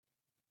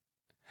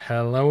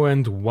Hello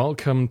and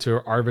welcome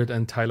to Arvid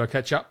and Tyler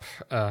Catch Up.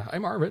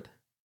 I'm Arvid.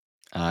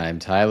 I'm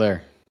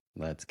Tyler.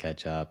 Let's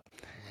catch up.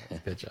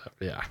 Catch Up,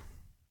 yeah.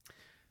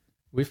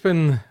 We've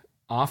been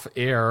off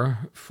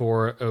air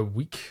for a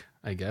week,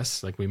 I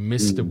guess. Like we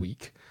missed a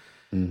week.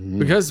 Mm-hmm.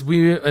 Because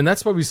and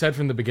that's what we said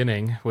from the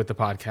beginning with the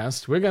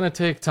podcast. We're going to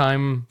take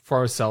time for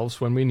ourselves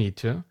when we need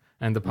to.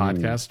 And the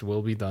podcast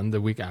will be done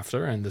the week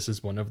after. And this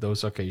is one of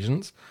those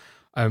occasions.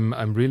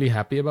 I'm really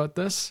happy about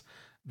this.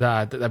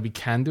 That we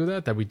can do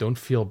that we don't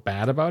feel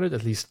bad about it.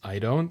 At least I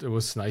don't. It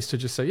was nice to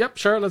just say, yep,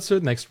 sure, let's do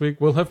it next week.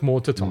 We'll have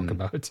more to talk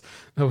about.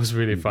 That was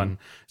really fun.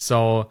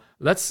 So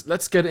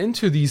let's get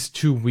into these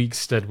 2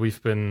 weeks that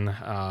we've been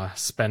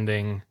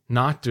spending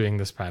not doing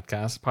this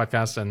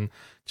podcast and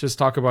just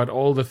talk about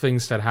all the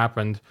things that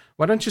happened.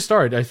 Why don't you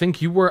start? I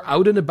think you were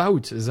out and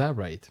about. Is that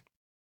right?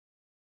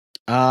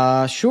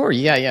 Sure.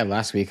 Yeah.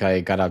 Last week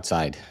I got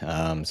outside.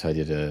 So I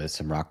did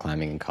some rock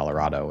climbing in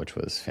Colorado, which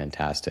was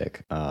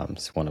fantastic.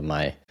 It's one of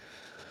my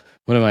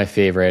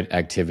favorite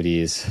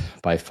activities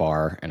by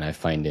far, and I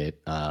find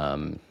it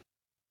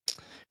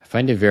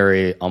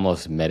very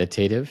almost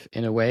meditative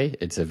in a way.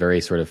 It's a very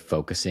sort of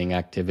focusing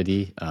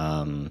activity.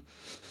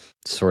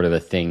 Sort of a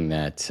thing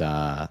that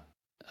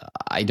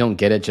I don't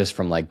get it just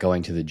from like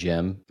going to the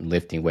gym,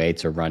 lifting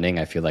weights or running.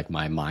 I feel like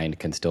my mind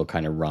can still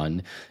kind of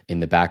run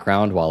in the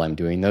background while I'm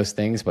doing those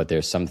things, but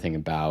there's something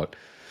about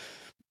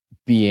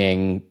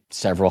being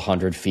several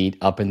hundred feet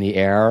up in the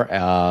air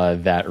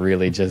that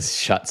really just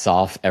shuts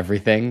off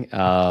everything.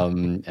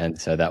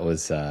 And so that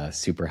was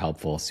super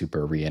helpful,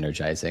 super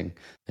re-energizing.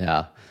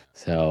 Yeah.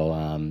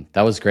 So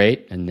that was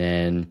great. And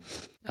then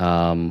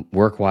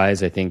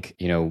work-wise, I think,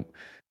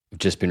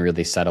 just been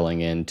really settling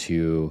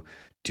into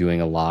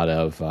doing a lot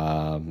of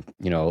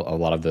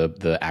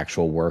the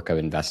actual work of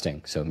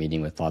investing. So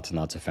meeting with lots and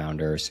lots of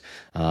founders,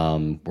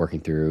 working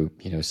through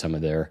some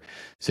of their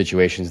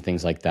situations and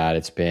things like that.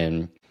 It's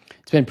been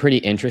pretty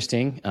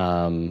interesting.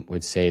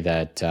 Would say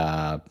that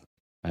I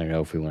don't know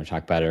if we want to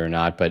talk about it or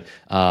not, but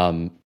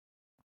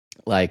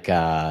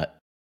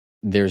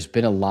there's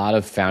been a lot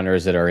of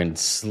founders that are in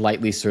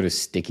slightly sort of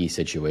sticky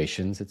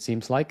situations, it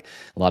seems like.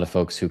 A lot of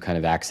folks who kind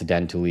of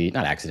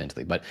not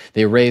accidentally, but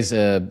they raised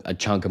a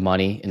chunk of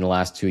money in the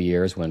last 2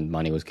 years when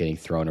money was getting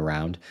thrown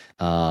around.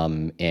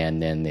 And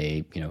then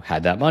they,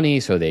 had that money,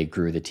 so they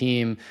grew the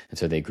team, and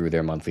so they grew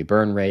their monthly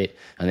burn rate.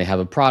 And they have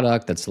a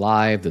product that's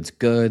live, that's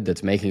good,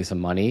 that's making some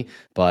money,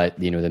 but,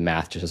 the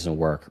math just doesn't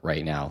work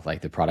right now.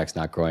 Like the product's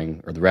not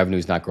growing, or the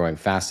revenue's not growing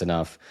fast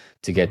enough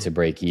to get to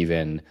break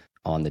even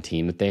on the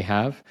team that they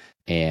have.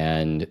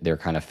 And they're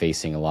kind of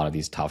facing a lot of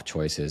these tough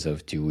choices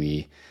of, do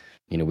we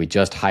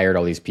just hired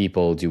all these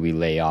people, do we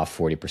lay off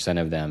 40%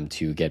 of them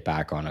to get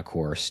back on a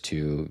course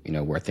to,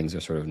 where things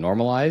are sort of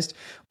normalized,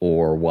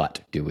 or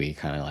what? Do we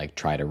kind of like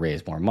try to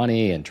raise more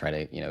money and try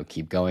to,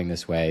 keep going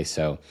this way?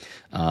 So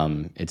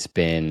it's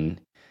been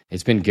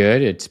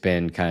good. It's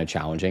been kind of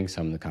challenging,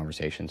 some of the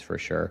conversations for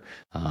sure.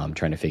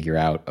 Trying to figure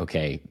out,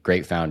 okay,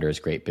 great founders,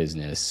 great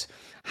business.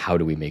 How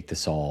do we make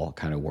this all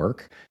kind of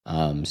work?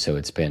 So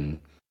it's been,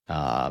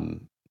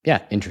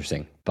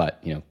 interesting,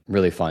 but,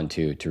 really fun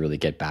to really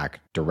get back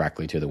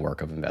directly to the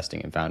work of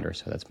investing in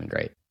founders. So that's been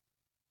great.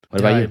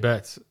 What about you? I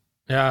bet.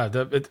 Yeah,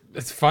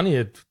 it's funny.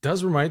 It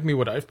does remind me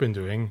what I've been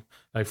doing.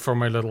 Like for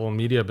my little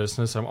media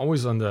business, I'm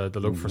always on the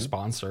look for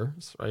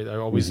sponsors, right? I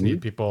always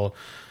need people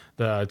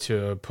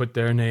to put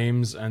their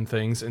names and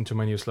things into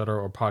my newsletter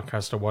or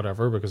podcast or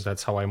whatever, because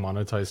that's how I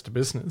monetize the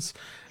business.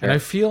 Sure. And I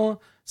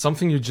feel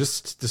something you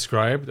just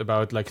described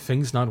about like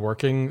things not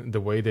working the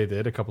way they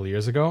did a couple of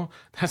years ago,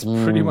 that's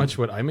pretty much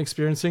what I'm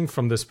experiencing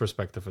from this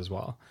perspective as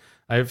well.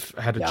 I've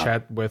had a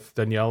chat with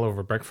Danielle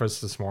over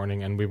breakfast this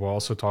morning, and we were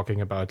also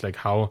talking about like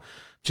how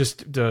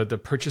just the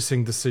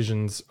purchasing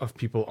decisions of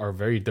people are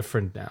very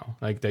different now.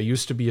 Like there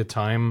used to be a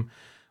time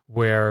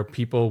where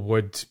people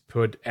would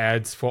put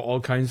ads for all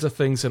kinds of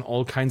things and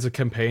all kinds of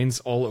campaigns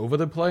all over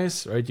the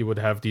place, right? You would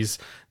have these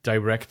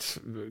direct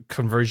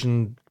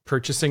conversion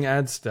purchasing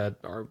ads that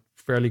are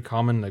fairly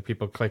common. Like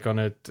people click on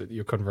it,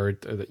 you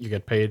convert, you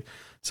get paid,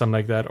 something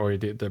like that, or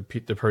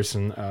the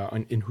person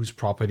in whose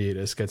property it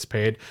is gets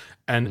paid.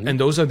 And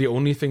those are the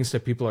only things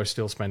that people are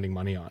still spending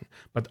money on.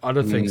 But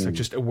other things like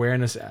just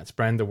awareness ads,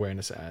 brand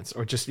awareness ads,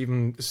 or just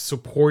even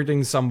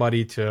supporting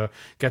somebody to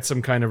get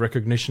some kind of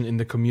recognition in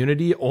the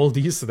community, all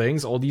these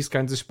things, all these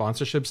kinds of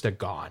sponsorships, they're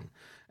gone.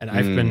 And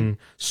I've been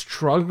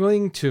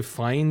struggling to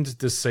find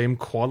the same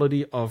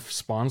quality of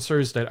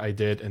sponsors that I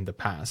did in the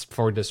past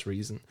for this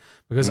reason.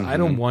 Because I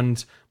don't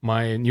want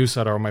my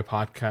newsletter or my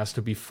podcast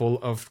to be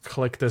full of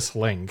click this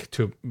link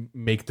to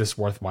make this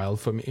worthwhile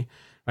for me,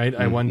 right?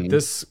 I want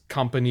this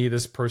company,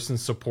 this person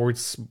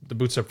supports the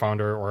Bootstrap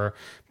founder or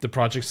the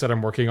projects that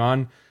I'm working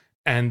on,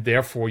 and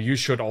therefore you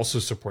should also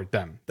support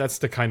them. That's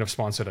the kind of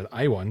sponsor that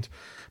I want.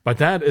 But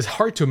that is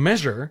hard to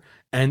measure.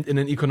 And in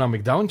an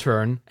economic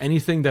downturn,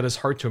 anything that is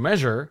hard to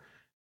measure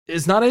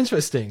is not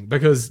interesting,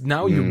 because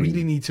now you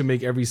really need to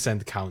make every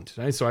cent count,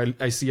 right? So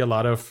I see a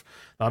lot of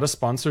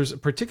sponsors,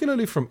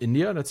 particularly from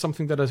India. That's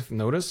something that I've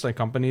noticed, like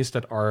companies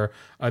that are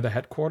either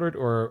headquartered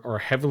or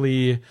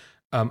heavily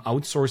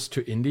outsourced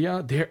to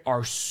India, they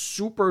are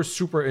super,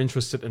 super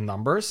interested in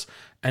numbers.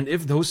 And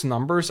if those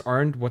numbers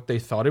aren't what they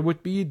thought it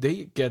would be,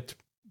 they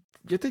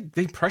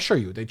pressure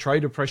you. They try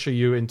to pressure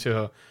you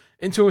into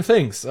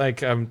things.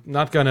 Like, I'm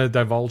not gonna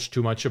divulge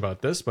too much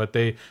about this, but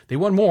they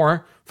want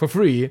more for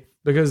free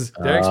because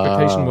their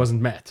expectation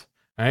wasn't met.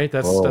 Right?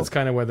 That's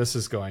kind of where this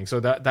is going. So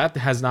that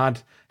has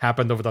not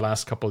happened over the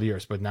last couple of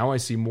years, but now I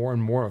see more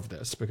and more of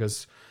this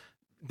because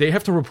they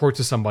have to report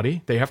to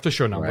somebody, they have to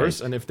show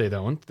numbers, and if they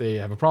don't, they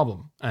have a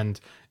problem. And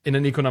in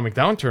an economic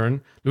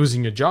downturn,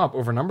 losing your job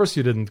over numbers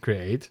you didn't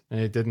create, and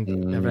it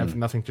didn't have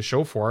nothing to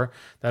show for,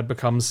 that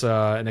becomes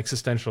an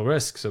existential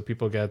risk. So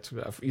people get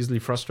easily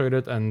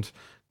frustrated and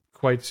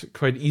quite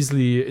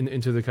easily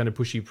into the kind of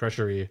pushy,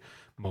 pressury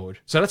mode.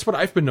 So that's what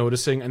I've been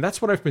noticing, and that's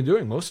what I've been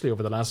doing mostly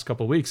over the last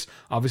couple of weeks.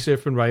 Obviously,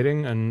 I've been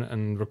writing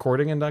and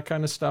recording and that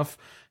kind of stuff,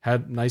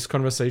 had nice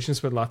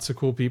conversations with lots of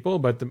cool people,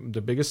 but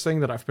the biggest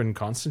thing that I've been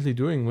constantly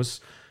doing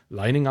was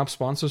lining up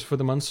sponsors for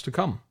the months to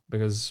come,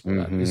 because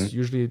it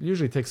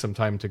usually takes some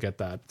time to get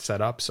that set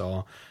up.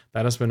 So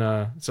that has been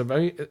it's a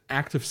very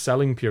active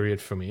selling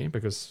period for me,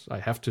 because I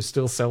have to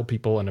still sell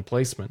people in a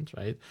placement,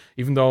 right?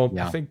 Even though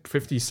I think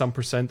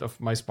 50% of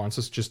my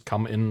sponsors just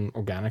come in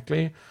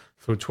organically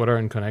through Twitter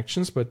and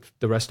connections, but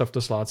the rest of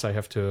the slots I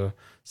have to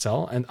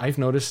sell. And I've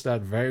noticed that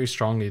very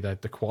strongly,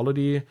 that the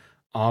quality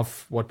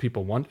of what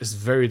people want is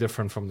very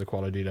different from the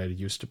quality that it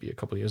used to be a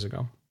couple of years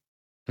ago.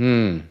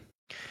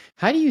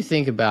 How do you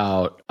think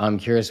about, I'm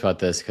curious about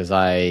this because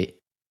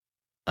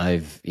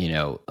I've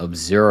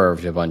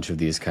observed a bunch of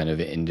these kind of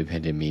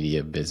independent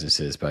media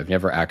businesses, but I've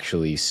never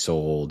actually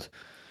sold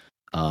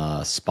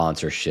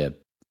sponsorship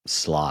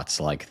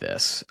slots like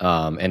this.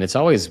 And it's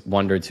always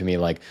wondered to me,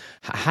 like,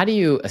 how do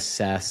you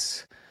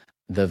assess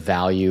the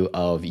value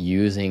of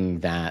using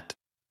that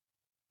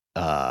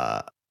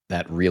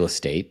real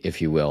estate,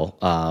 if you will,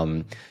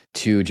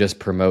 to just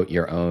promote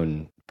your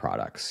own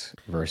products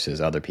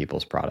versus other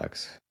people's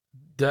products?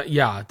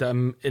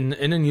 In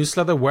a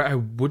newsletter where I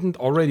wouldn't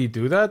already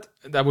do that,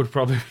 that would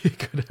probably be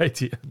a good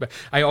idea. But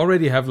I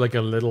already have like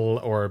a little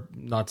or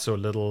not so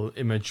little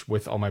image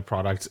with all my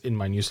products in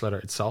my newsletter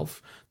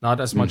itself. Not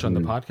as much on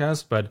the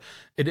podcast, but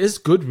it is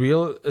good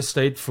real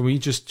estate for me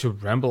just to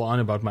ramble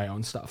on about my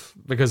own stuff,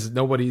 because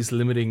nobody's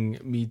limiting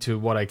me to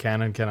what I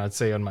can and cannot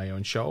say on my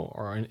own show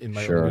or in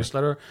my own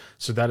newsletter.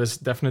 So that is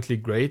definitely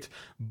great.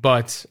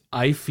 But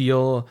I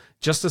feel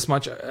just as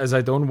much as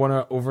I don't want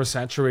to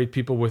oversaturate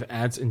people with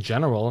ads in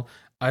general,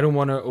 I don't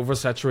want to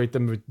oversaturate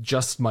them with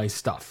just my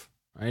stuff.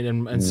 Right.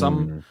 And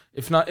some,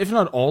 if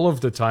not all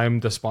of the time,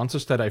 the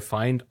sponsors that I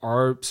find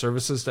are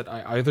services that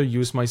I either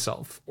use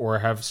myself or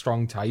have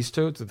strong ties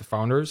to the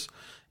founders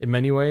in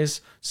many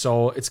ways.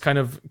 So it's kind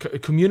of a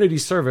community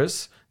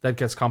service that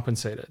gets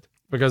compensated,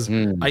 because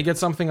I get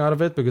something out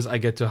of it, because I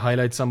get to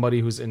highlight somebody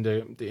who's in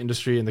the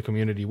industry, in the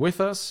community with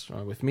us,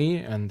 with me,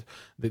 and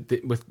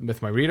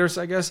with my readers,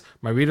 I guess.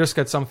 My readers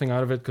get something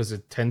out of it because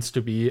it tends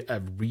to be a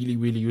really,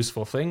 really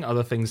useful thing.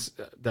 Other things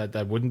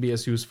that wouldn't be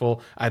as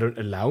useful, I don't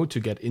allow to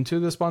get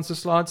into the sponsor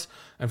slots.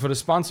 And for the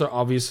sponsor,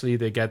 obviously,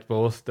 they get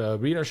both the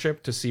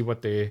readership to see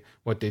what they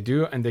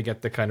do, and they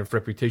get the kind of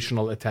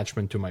reputational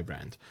attachment to my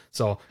brand.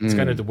 So it's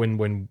kind of the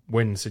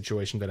win-win-win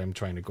situation that I'm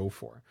trying to go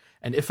for.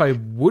 And if I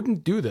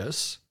wouldn't do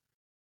this,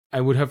 I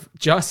would have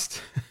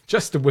just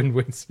a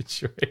win-win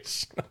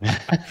situation.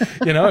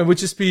 It would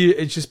just be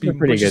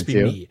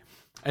me.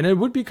 And it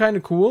would be kind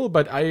of cool,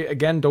 but I,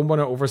 again, don't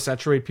want to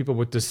oversaturate people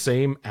with the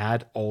same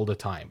ad all the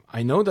time.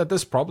 I know that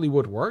this probably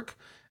would work,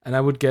 and I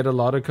would get a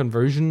lot of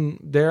conversion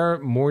there,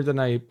 more than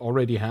I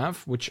already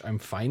have, which I'm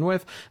fine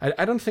with.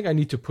 I don't think I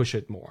need to push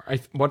it more.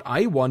 What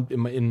I want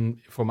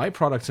for my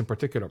products in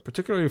particular,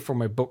 particularly for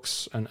my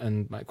books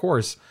and my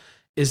course,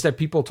 is that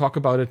people talk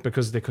about it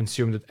because they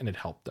consumed it and it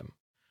helped them.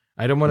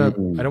 I don't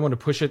want to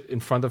push it in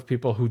front of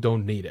people who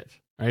don't need it,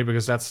 right?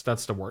 Because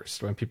that's the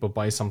worst, when people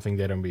buy something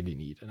they don't really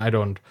need. And I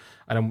don't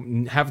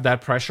have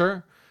that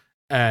pressure.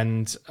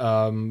 And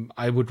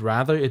I would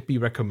rather it be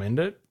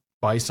recommended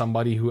by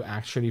somebody who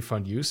actually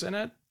found use in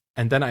it,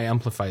 and then I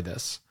amplify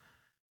this.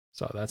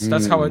 So that's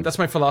that's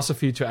my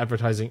philosophy to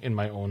advertising in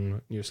my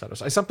own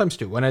newsletters. I sometimes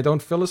do. When I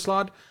don't fill a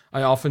slot,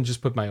 I often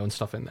just put my own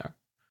stuff in there.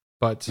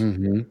 But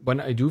when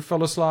I do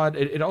fill a slot,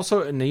 it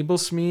also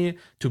enables me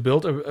to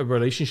build a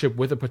relationship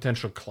with a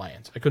potential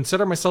client. I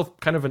consider myself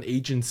kind of an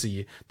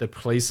agency that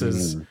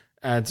places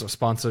ads or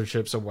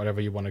sponsorships or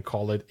whatever you want to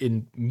call it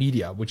in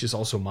media, which is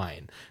also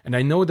mine. And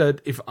I know that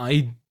if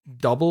I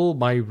double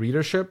my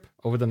readership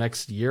over the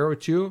next year or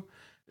two,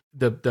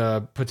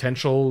 the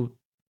potential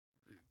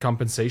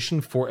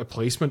compensation for a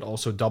placement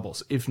also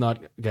doubles, if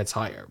not gets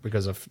higher,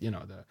 because of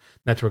the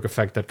network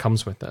effect that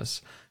comes with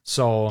this.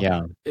 So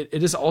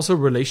it is also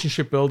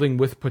relationship building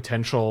with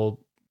potential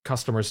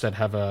customers that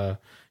have a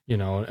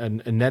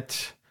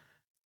net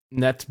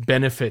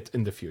benefit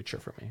in the future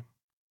for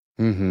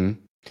me.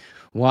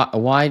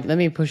 Why? Let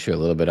me push you a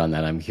little bit on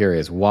that. I'm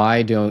curious.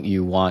 Why don't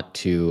you want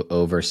to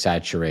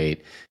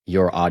oversaturate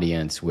your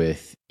audience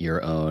with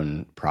your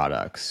own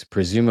products?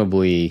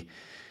 Presumably,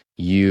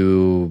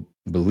 you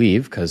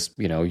believe, because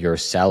you're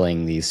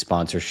selling the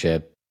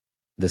sponsorship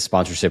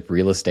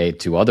real estate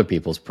to other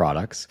people's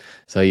products.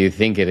 So you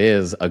think it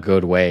is a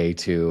good way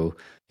to,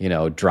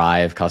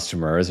 drive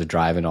customers or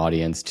drive an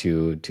audience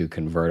to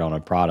convert on a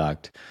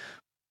product.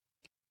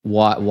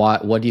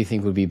 What do you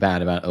think would be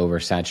bad about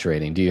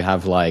oversaturating? Do you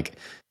have like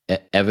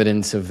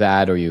evidence of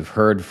that, or you've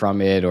heard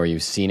from it, or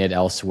you've seen it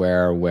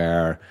elsewhere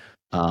where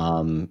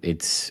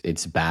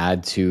it's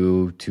bad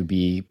to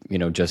be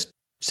just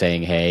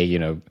saying, hey,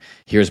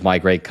 here's my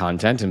great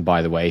content, and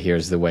by the way,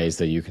 here's the ways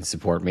that you can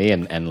support me,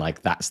 and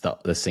like that's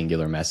the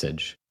singular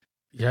message.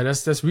 Yeah,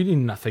 there's really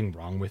nothing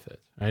wrong with it.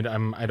 Right?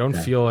 I don't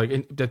feel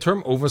like the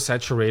term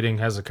oversaturating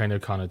has a kind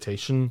of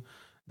connotation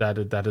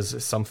that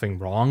is something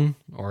wrong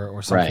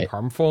or something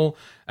harmful,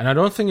 and I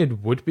don't think it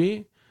would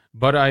be.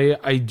 But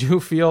I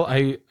do feel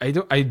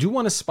I do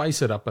want to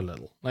spice it up a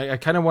little. Like I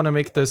kind of want to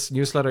make this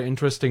newsletter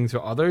interesting to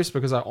others,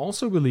 because I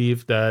also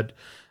believe that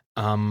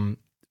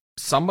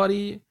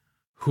somebody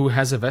who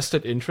has a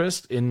vested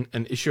interest in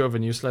an issue of a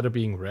newsletter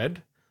being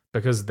read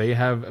because they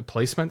have a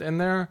placement in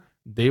there,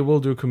 they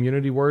will do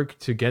community work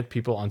to get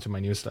people onto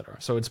my newsletter.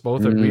 So it's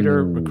both a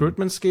reader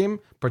recruitment scheme,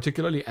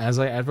 particularly as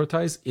I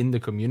advertise in the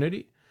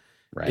community.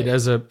 Right. It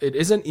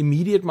is an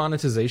immediate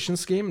monetization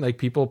scheme. Like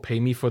people pay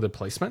me for the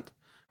placement.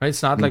 Right?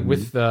 It's not like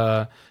with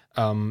the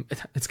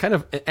it's kind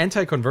of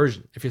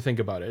anti-conversion if you think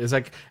about it. It's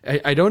like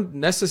I don't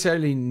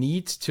necessarily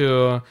need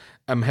to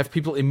have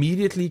people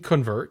immediately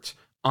convert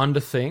on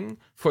the thing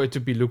for it to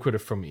be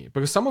lucrative for me,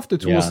 because some of the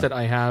tools that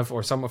I have,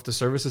 or some of the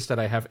services that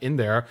I have in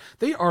there,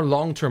 they are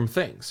long-term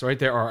things, right?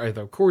 There are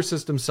either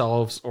courses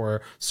themselves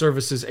or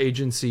services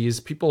agencies,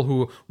 people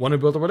who want to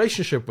build a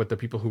relationship with the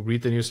people who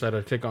read the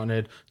newsletter, click on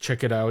it,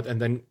 check it out,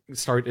 and then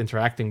start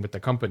interacting with the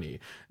company.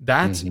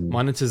 That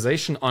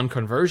monetization on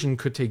conversion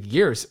could take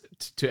years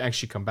to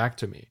actually come back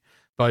to me.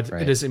 But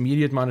it is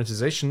immediate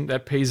monetization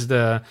that pays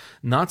the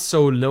not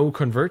so low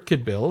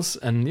ConvertKit bills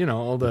and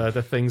all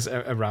the things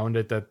around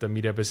it that the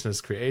media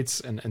business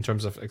creates in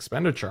terms of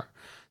expenditure.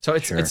 So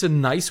it's a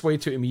nice way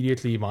to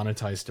immediately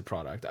monetize the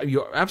product.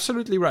 You're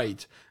absolutely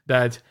right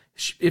that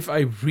if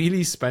I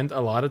really spent a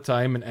lot of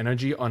time and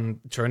energy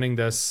on turning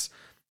this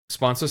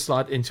sponsor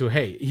slot into,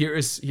 hey,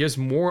 here's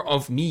more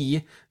of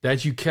me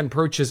that you can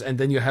purchase, and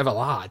then you have a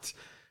lot,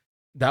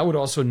 that would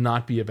also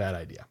not be a bad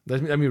idea.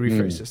 Let me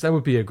rephrase this. That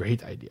would be a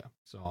great idea.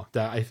 So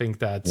I think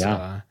that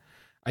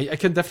I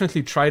can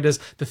definitely try this.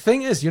 The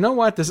thing is, you know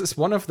what? This is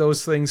one of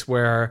those things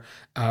where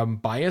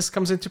bias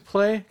comes into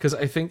play, because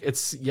I think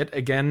it's yet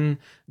again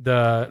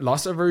the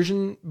loss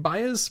aversion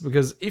bias.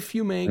 Because if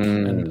you make,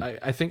 and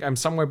I think I'm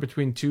somewhere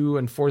between 2,000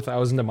 and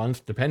 4,000 a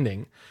month,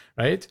 depending,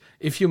 right?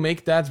 If you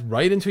make that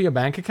right into your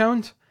bank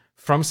account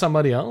from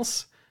somebody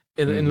else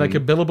in like a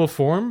billable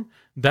form,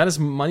 that is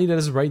money that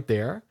is right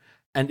there.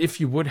 And if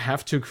you would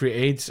have to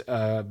create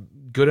a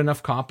good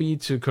enough copy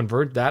to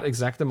convert that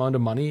exact amount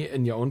of money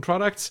in your own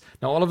products,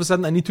 now all of a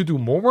sudden I need to do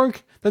more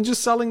work than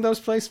just selling those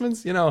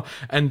placements,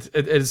 and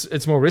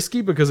it's more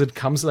risky because it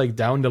comes like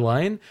down the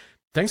line.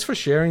 Thanks for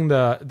sharing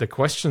the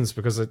questions,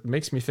 because it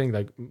makes me think,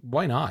 like,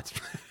 why not?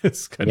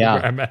 It's kind of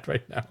where I'm at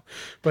right now.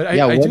 But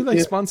I do like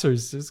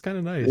sponsors. It's kind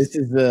of nice. This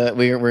is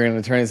we're going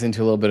to turn this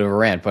into a little bit of a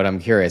rant, but I'm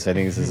curious. I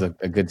think this is a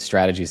good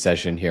strategy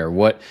session here.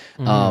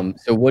 So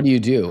what do you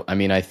do? I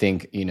mean, I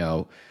think,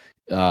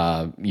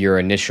 your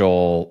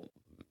initial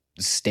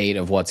state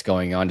of what's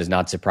going on does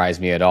not surprise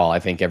me at all. I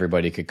think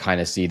everybody could kind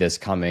of see this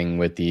coming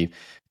with the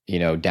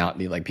down,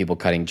 like people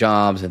cutting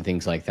jobs and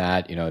things like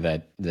that,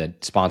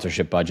 that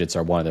sponsorship budgets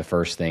are one of the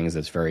first things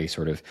that's very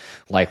sort of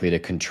likely to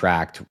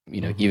contract,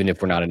 even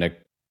if we're not in a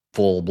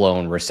full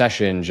blown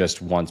recession,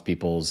 just once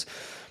people's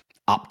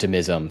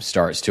optimism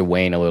starts to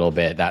wane a little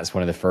bit, that's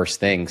one of the first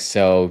things.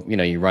 So,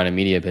 you run a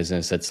media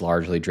business that's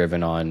largely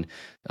driven on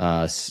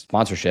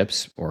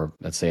sponsorships, or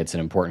let's say it's an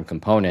important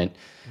component.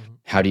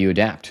 How do you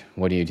adapt?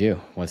 What do you do?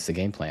 What's the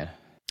game plan?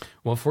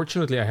 Well,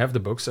 fortunately, I have the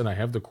books and I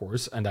have the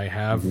course and I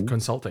have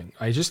consulting.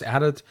 I just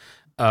added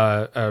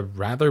a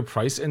rather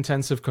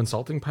price-intensive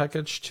consulting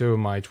package to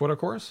my Twitter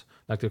course.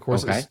 Like the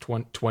course is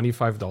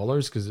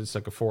 $25 because it's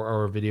like a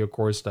 4-hour video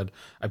course that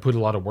I put a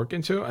lot of work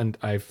into, and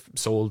I've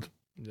sold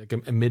like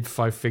a mid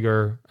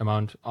 5-figure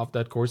amount of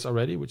that course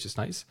already, which is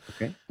nice.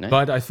 Okay, nice.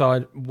 But I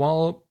thought,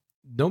 well,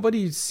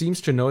 nobody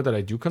seems to know that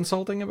I do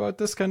consulting about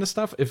this kind of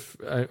stuff.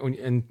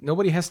 And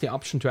nobody has the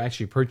option to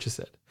actually purchase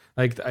it.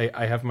 Like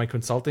I have my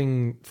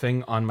consulting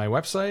thing on my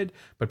website,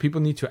 but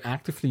people need to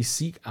actively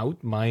seek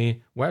out my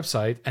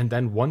website and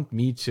then want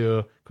me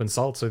to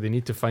consult. So they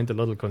need to find a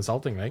little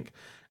consulting link.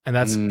 And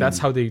that's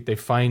how they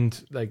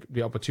find like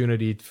the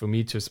opportunity for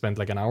me to spend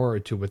like an hour or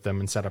two with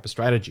them and set up a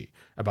strategy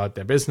about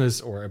their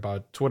business or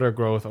about Twitter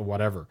growth or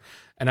whatever.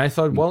 And I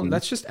thought, well,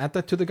 let's just add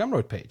that to the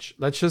Gumroad page.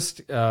 Let's just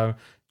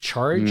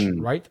charge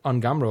right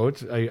on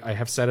Gumroad. I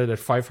have set it at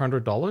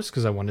 $500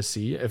 because I want to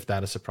see if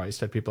that is a price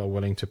that people are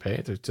willing to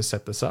pay to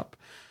set this up.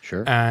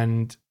 Sure.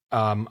 And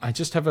I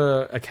just have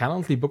a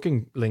Calendly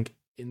booking link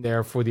in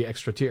there for the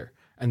extra tier.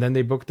 And then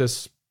they book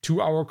this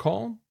 2-hour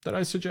call that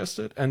I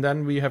suggested. And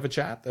then we have a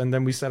chat and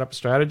then we set up a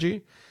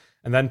strategy.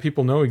 And then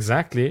people know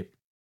exactly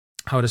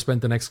how to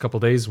spend the next couple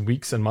days,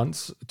 weeks, and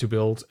months to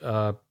build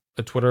a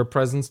Twitter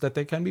presence that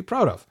they can be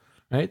proud of.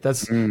 Right.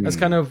 That's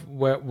kind of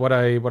what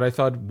I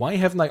thought. Why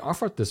haven't I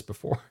offered this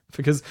before?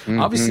 Because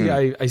obviously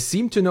I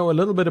seem to know a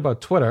little bit about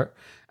Twitter,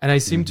 and I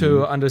seem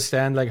to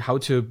understand like how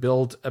to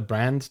build a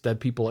brand that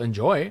people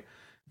enjoy.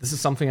 This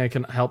is something I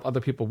can help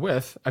other people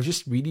with. I've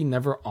just really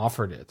never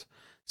offered it.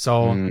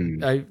 So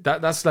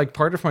that's like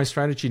part of my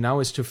strategy now,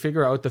 is to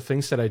figure out the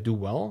things that I do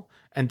well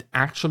and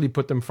actually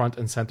put them front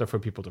and center for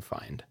people to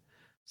find.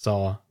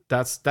 So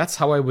that's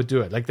how I would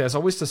do it. Like, there's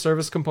always the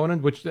service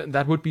component, which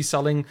that would be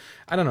selling.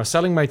 I don't know.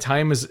 Selling my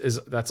time is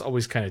that's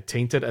always kind of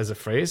tainted as a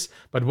phrase.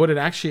 But what it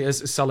actually is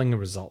selling a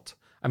result.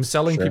 I'm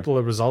selling people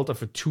a result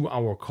of a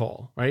 2-hour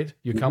call, right?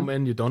 You come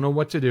in, you don't know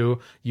what to do.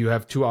 You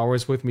have 2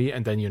 hours with me,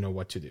 and then you know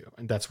what to do.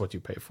 And that's what you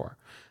pay for.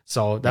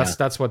 So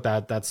that's what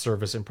that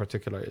service in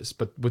particular is.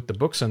 But with the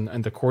books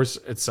and the course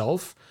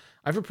itself,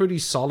 I have a pretty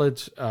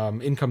solid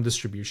income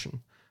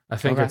distribution. I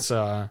think it's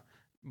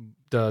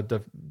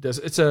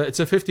it's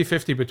a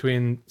 50-50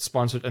 between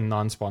sponsored and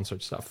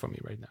non-sponsored stuff for me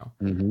right now.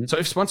 So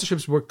if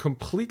sponsorships were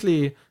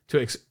completely to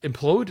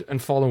implode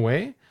and fall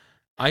away,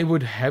 I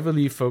would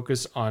heavily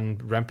focus on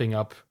ramping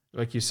up,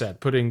 like you said,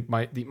 putting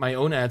my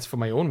own ads for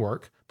my own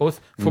work, both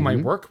for my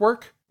work,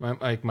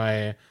 like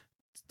my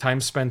time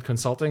spent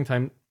consulting,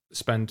 time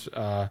spent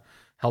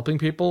helping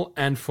people,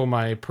 and for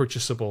my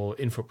purchasable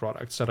info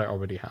products that I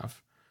already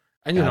have.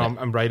 And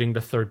I'm writing the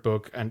 3rd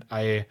book, and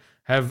I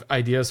have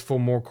ideas for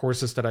more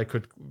courses that I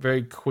could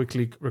very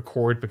quickly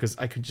record, because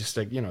I could just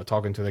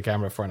talk into the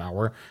camera for an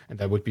hour, and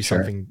that would be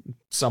something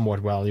somewhat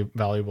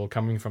valuable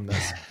coming from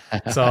this.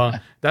 So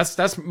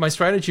that's my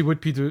strategy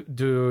would be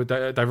to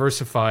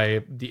diversify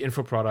the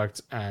info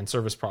products and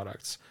service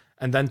products,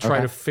 and then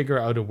try to figure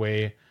out a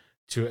way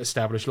to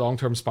establish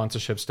long-term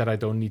sponsorships that I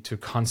don't need to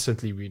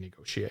constantly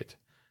renegotiate.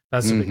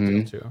 That's a big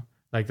deal too.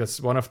 Like,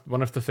 that's one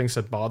of the things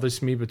that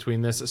bothers me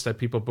between this, is that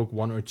people book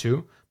 1 or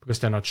 2 because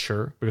they're not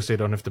sure, because they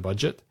don't have the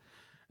budget.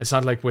 It's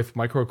not like with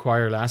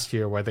MicroAcquire last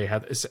year, where they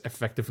had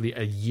effectively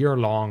a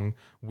year-long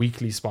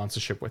weekly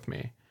sponsorship with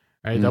me.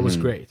 Right, that was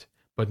great.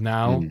 But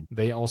now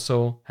they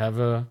also have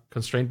a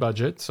constrained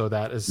budget, so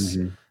that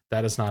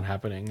is not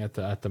happening at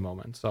the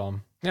moment. So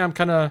yeah, I'm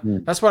kind of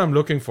that's what I'm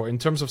looking for in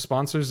terms of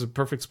sponsors. A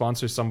perfect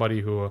sponsor is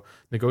somebody who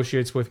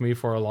negotiates with me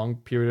for a long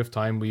period of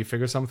time. We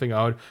figure something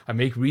out. I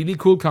make really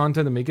cool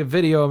content, and make a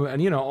video,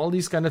 and all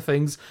these kind of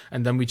things,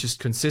 and then we just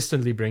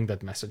consistently bring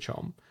that message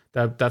home.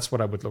 That's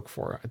what I would look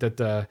for. That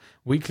the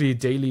weekly,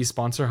 daily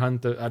sponsor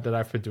hunt that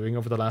I've been doing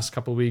over the last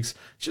couple of weeks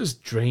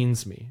just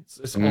drains me.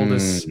 It's all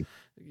this.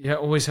 You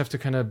always have to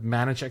kind of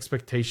manage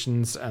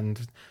expectations, and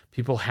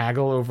people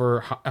haggle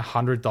over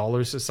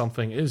 $100 or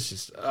something. It's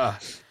just,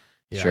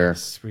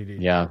 it's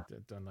really, I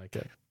don't like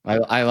it.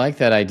 I like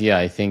that idea.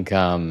 I think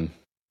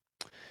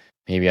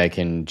maybe I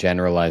can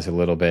generalize a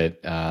little bit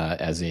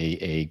as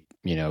a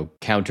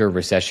counter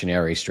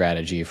recessionary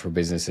strategy for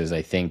businesses.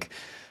 I think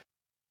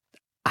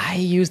I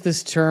use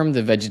this term,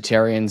 the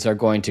vegetarians are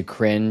going to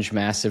cringe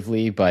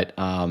massively, but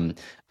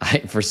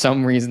for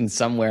some reason,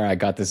 somewhere I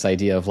got this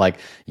idea of like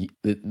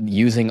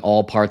using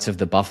all parts of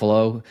the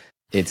buffalo.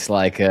 It's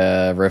like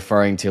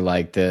referring to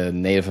like the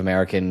Native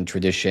American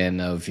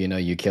tradition of,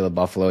 you kill a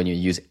buffalo and you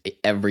use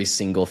every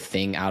single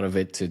thing out of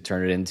it to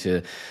turn it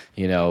into,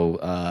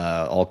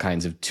 all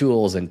kinds of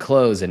tools and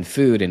clothes and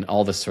food and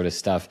all this sort of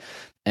stuff.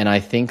 And I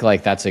think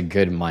like that's a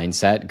good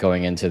mindset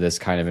going into this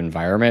kind of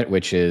environment,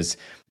 which is,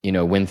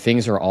 when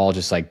things are all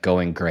just like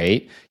going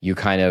great, you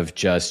kind of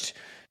just,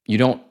 you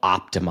don't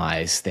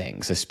optimize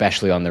things,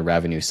 especially on the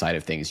revenue side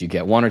of things. You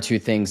get 1 or 2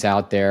 things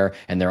out there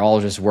and they're all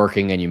just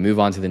working, and you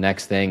move on to the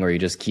next thing, or you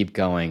just keep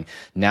going.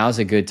 Now's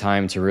a good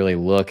time to really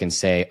look and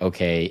say,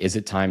 okay, is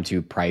it time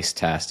to price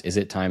test? Is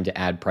it time to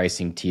add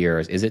pricing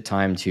tiers? Is it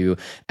time to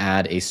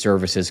add a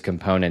services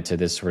component to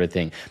this sort of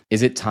thing?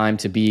 Is it time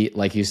to be,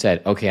 like you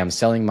said, okay, I'm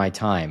selling my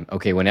time.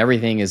 Okay, when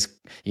everything is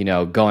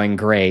going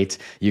great,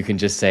 you can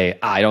just say,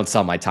 I don't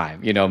sell my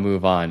time,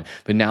 move on.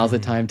 But now's the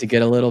time to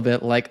get a little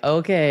bit like,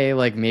 okay,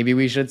 like maybe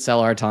we should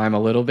sell our time a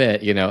little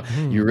bit.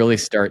 You really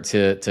start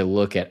to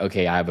look at,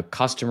 okay, I have a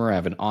customer, I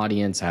have an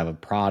audience, I have a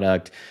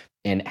product,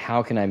 and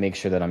how can I make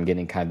sure that I'm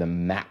getting kind of the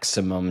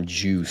maximum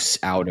juice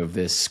out of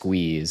this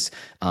squeeze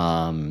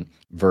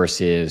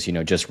versus,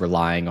 just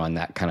relying on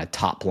that kind of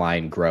top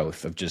line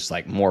growth of just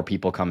like more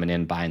people coming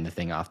in, buying the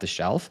thing off the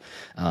shelf.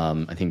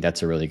 I think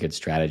that's a really good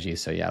strategy.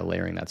 So yeah,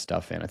 layering that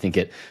stuff in. I think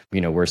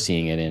we're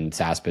seeing it in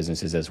SaaS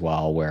businesses as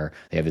well, where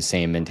they have the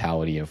same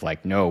mentality of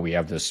like, no, we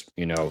have this,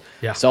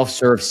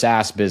 self-serve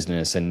SaaS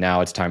business, and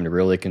now it's time to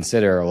really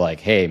consider like,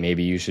 hey,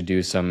 maybe you should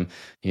do some,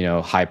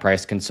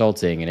 high-priced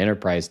consulting and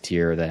enterprise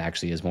tier that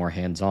actually is more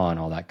hands-on,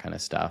 all that kind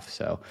of stuff.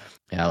 So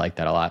yeah, I like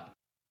that a lot.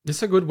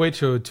 It's a good way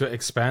to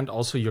expand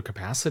also your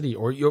capacity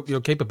or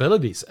your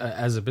capabilities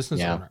as a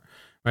business owner,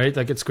 right?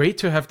 Like, it's great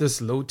to have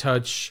this low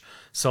touch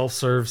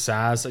self-serve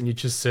SaaS, and you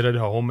just sit at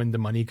home and the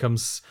money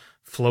comes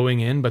flowing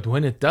in. But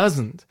when it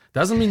doesn't,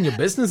 doesn't mean your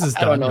business is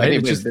I don't done, know right?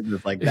 anybody's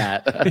business like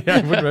that. Yeah,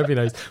 it wouldn't be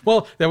nice.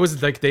 Well, there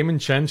was like Damon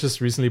Chen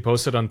just recently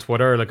posted on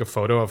Twitter like a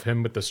photo of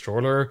him with the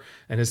stroller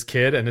and his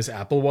kid and his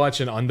Apple Watch,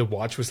 and on the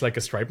watch was like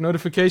a Stripe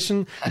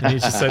notification, and he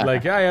just said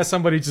like, yeah,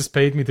 somebody just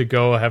paid me to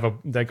go have a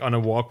like on a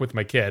walk with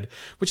my kid,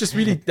 which is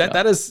really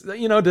that is,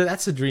 you know,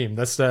 that's a dream.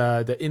 That's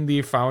the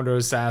indie founder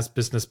SaaS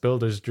business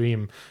builder's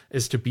dream,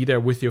 is to be there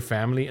with your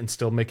family and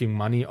still making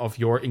money off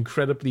your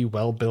incredibly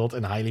well built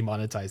and highly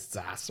monetized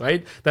SaaS,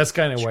 right? That's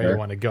kind of where you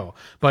want to go.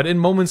 But in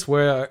moments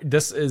where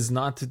this is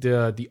not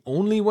the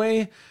only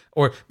way,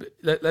 or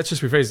let's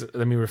just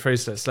let me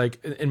rephrase this.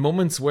 Like in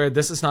moments where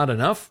this is not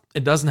enough,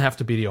 it doesn't have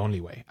to be the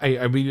only way.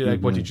 I really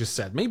like what you just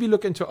said. Maybe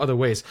look into other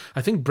ways.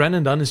 I think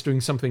Brennan Dunn is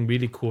doing something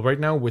really cool right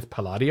now with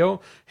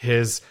Palladio,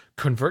 his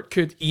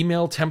ConvertKit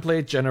email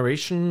template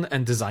generation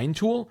and design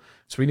tool.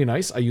 It's really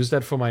nice. I use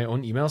that for my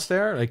own emails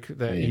there. Like I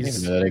didn't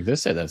even know that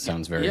existed. That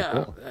sounds very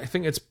cool. I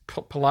think it's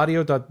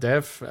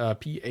palladio.dev,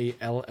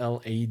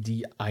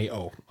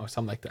 Palladio or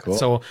something like that. Cool.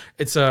 So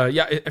it's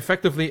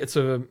effectively it's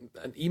an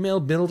email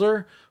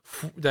builder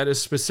that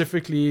is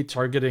specifically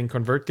targeting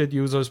ConvertKit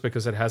users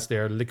because it has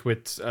their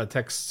liquid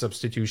text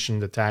substitution,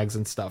 the tags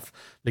and stuff,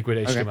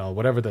 liquid HTML,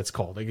 whatever that's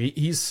called. Like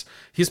he's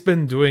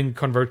been doing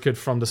ConvertKit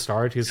from the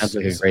start. Sounds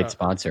like a great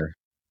sponsor,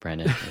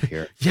 Brandon. If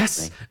you're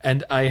yes,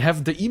 and I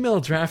have the email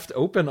draft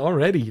open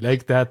already.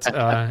 Like that,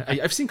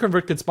 I've seen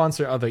ConvertKit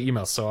sponsor other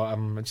emails, so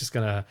I'm just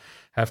gonna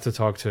have to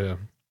talk to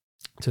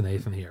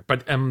Nathan here.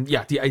 But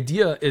the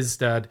idea is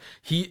that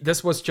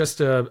this was just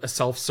a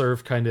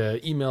self-serve kind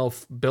of email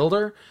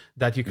builder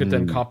that you could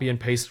then copy and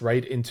paste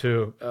right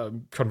into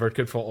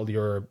ConvertKit for all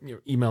your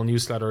email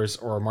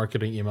newsletters or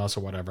marketing emails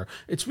or whatever.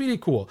 It's really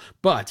cool.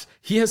 But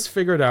he has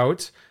figured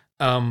out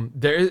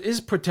there is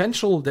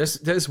potential.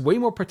 There's way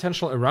more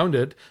potential around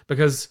it,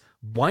 because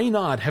why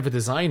not have a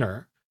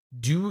designer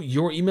do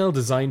your email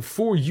design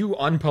for you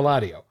on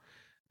Palladio?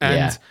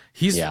 And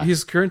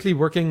he's currently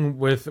working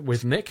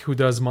with Nick, who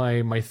does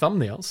my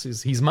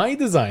thumbnails. He's my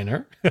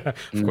designer.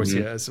 Of course,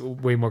 he has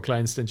way more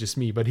clients than just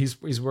me, but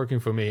he's working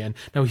for me. And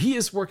now he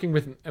is working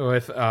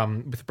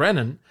with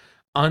Brennan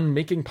on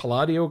making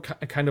Palladio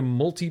a kind of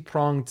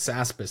multi-pronged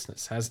SaaS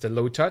business. Has the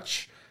low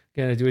touch,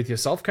 gonna do it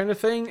yourself kind of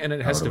thing, and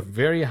it has the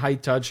very high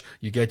touch.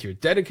 You get your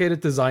dedicated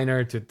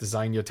designer to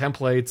design your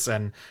templates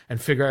and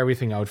figure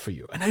everything out for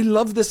you. And I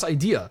love this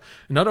idea,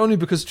 not only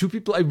because two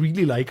people I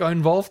really like are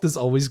involved is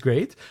always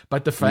great,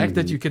 but the fact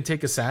that you can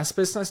take a SaaS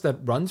business that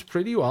runs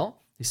pretty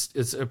well,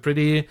 it's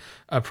pretty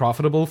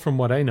profitable from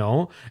what I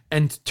know,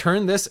 and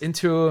turn this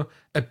into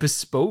a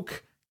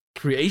bespoke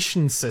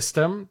creation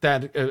system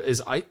that is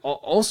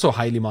also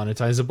highly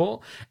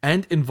monetizable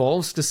and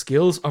involves the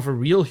skills of a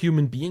real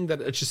human being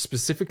that are just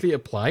specifically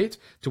applied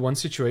to one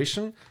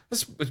situation.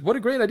 What a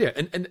great idea.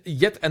 And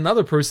yet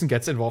another person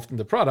gets involved in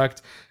the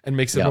product and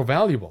makes it more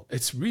valuable.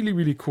 It's really,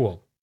 really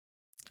cool.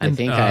 And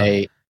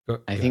I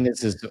think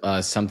this is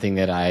something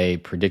that I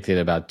predicted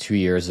about 2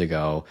 years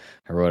ago.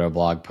 I wrote a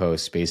blog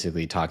post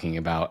basically talking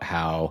about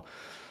how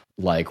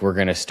like we're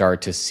going to start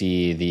to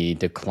see the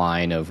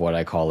decline of what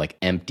I call like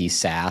empty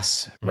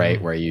SaaS, right?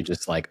 Where you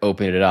just like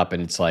open it up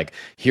and it's like,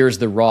 here's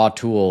the raw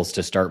tools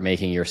to start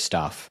making your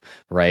stuff,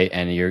 right?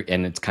 And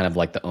it's kind of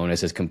like the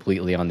onus is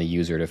completely on the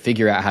user to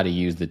figure out how to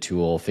use the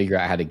tool, figure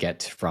out how to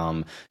get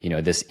from,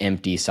 this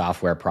empty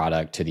software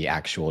product to the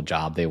actual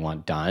job they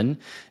want done.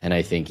 And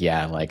I think,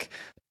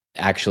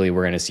 actually,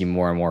 we're going to see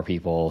more and more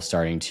people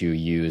starting to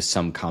use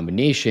some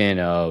combination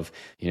of,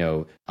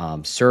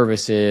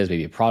 services,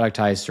 maybe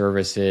productized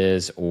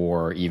services,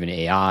 or even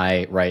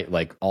AI, right?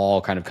 Like all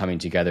kind of coming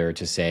together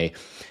to say,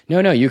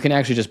 no, you can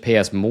actually just pay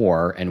us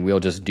more and we'll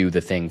just do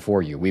the thing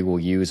for you. We will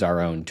use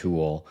our own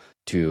tool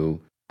to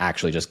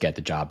actually just get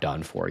the job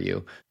done for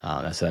you.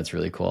 So that's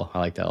really cool. I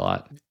like that a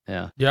lot.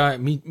 Yeah,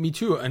 me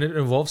too. And it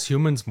involves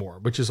humans more,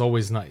 which is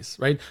always nice,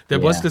 right? There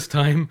was this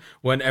time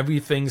when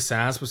everything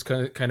SaaS was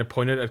kind of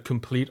pointed at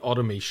complete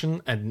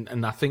automation, and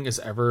nothing is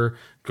ever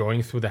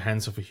going through the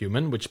hands of a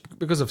human, which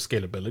because of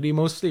scalability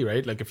mostly,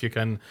 right? Like if you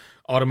can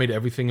automate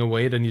everything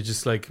away, then you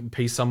just like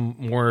pay some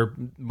more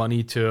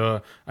money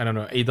to, I don't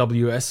know,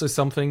 AWS or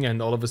something,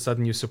 and all of a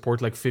sudden you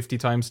support like 50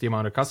 times the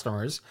amount of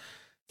customers.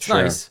 It's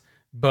nice.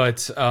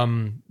 But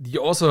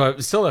you also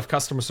still have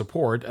customer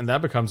support, and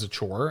that becomes a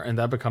chore, and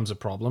that becomes a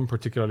problem,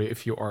 particularly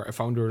if you are a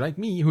founder like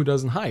me who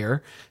doesn't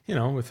hire.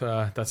 With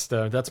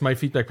that's my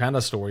Feedback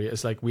Panda story.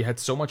 Is like we had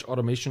so much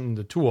automation in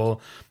the tool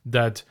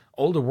that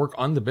all the work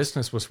on the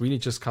business was really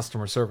just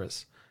customer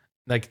service.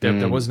 Like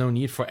there was no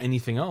need for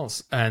anything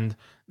else, and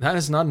that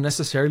is not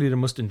necessarily the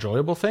most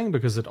enjoyable thing,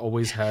 because it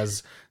always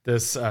has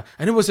this, and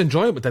it was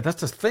enjoyable.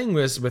 That's the thing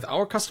with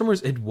our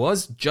customers. It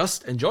was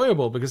just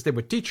enjoyable because they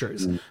were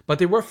teachers, but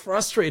they were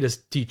frustrated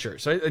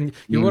teachers, right? And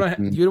you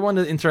don't want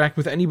to interact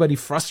with anybody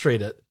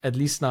frustrated, at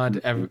least not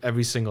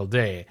every single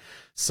day.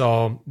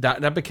 So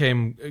that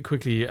became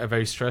quickly a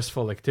very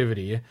stressful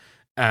activity.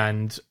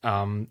 And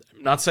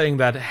not saying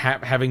that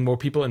having more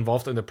people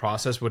involved in the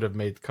process would have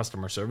made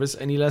customer service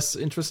any less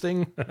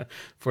interesting,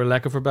 for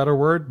lack of a better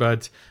word,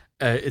 but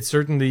it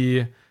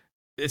certainly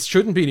it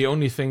shouldn't be the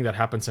only thing that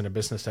happens in a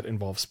business that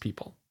involves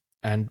people.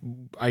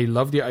 And I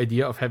love the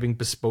idea of having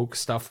bespoke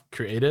stuff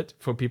created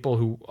for people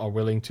who are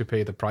willing to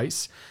pay the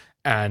price,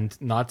 and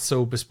not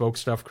so bespoke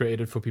stuff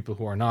created for people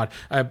who are not.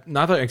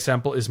 Another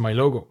example is my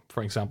logo,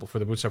 for example, for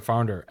the Bootstrap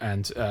Founder,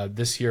 and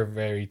this here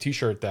very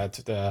t-shirt that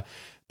the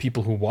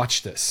people who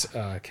watch this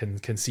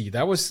can see.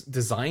 That was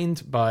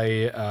designed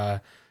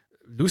by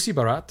Lucy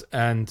Barat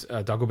and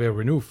Dagobert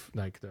Renouf,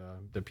 like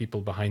the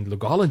people behind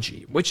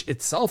Logology, which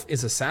itself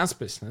is a SaaS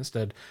business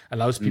that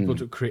allows people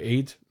to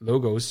create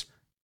logos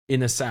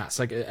in a SaaS,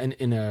 like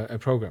in a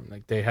program.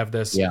 Like they have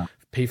this,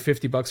 pay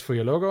 $50 for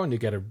your logo and you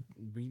get a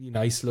really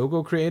nice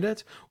logo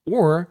created,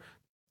 or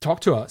talk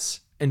to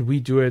us and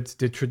we do it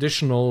the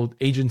traditional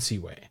agency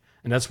way.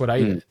 And that's what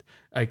I did.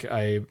 Like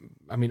I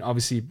mean,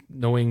 obviously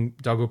knowing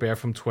Dagobert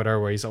from Twitter,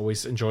 where he's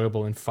always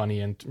enjoyable and funny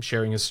and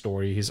sharing his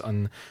story. He's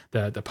on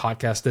the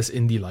podcast, This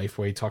Indie Life,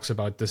 where he talks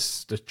about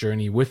this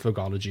journey with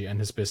Logology and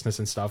his business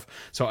and stuff.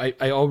 So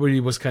I already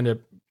was kind of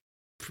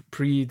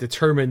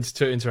predetermined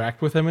to interact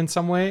with him in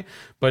some way,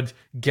 but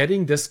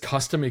getting this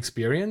custom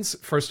experience,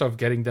 first off,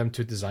 getting them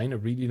to design a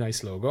really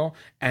nice logo,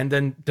 and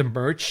then the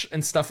merch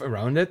and stuff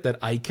around it that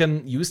I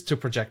can use to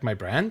project my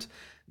brand,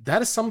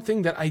 that is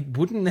something that I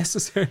wouldn't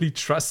necessarily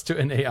trust to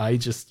an AI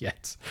just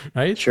yet,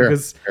 right? Sure.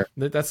 Because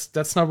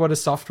that's not what a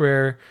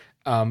software.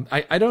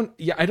 I don't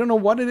know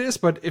what it is,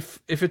 but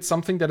if it's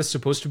something that is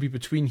supposed to be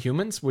between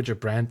humans, which a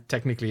brand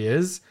technically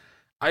is,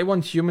 I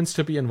want humans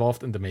to be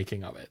involved in the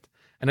making of it.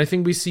 And I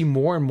think we see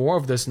more and more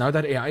of this now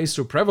that AI is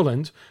so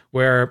prevalent,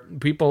 where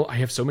people, I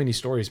have so many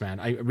stories, man.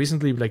 I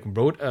recently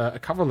wrote a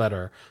cover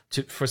letter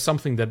for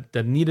something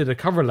that needed a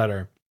cover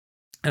letter.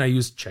 And I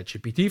used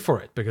ChatGPT for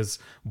it, because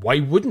why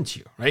wouldn't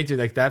you, right?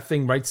 Like that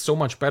thing writes so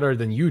much better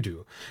than you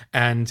do.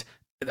 And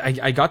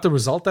I got the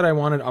result that I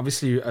wanted.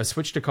 Obviously, I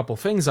switched a couple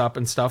things up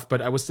and stuff,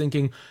 but I was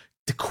thinking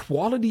the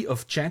quality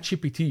of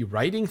ChatGPT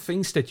writing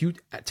things that you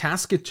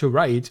task it to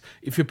write,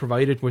 if you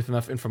provide it with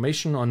enough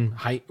information on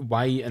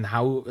why and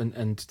how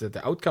and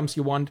the outcomes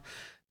you want,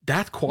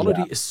 that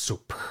quality is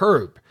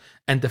superb.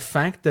 And the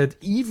fact that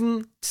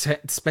even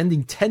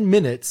spending 10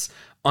 minutes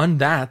on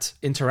that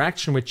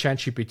interaction with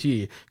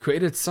ChatGPT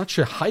created such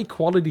a high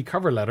quality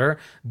cover letter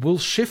will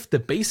shift the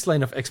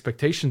baseline of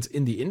expectations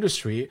in the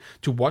industry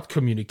to what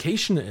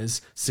communication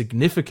is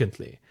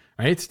significantly,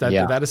 right?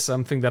 That is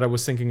something that I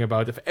was thinking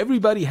about. If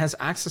everybody has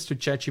access to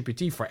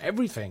ChatGPT for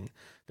everything,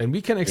 then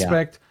we can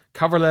expect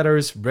cover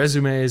letters,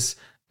 resumes,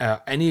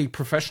 any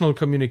professional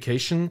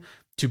communication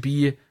to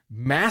be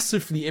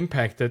massively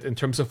impacted in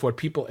terms of what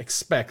people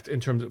expect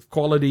in terms of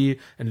quality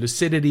and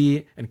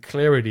lucidity and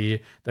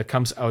clarity that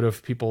comes out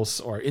of people's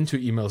or into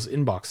people's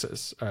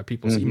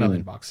email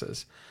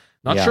inboxes.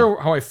 Not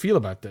sure how I feel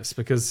about this,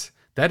 because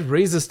that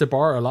raises the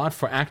bar a lot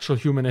for actual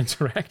human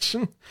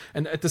interaction,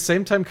 and at the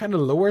same time kind of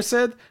lowers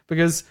it,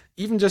 because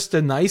even just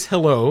a nice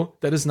hello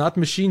that is not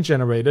machine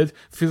generated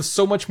feels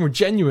so much more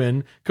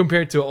genuine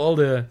compared to all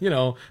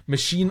the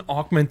machine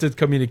augmented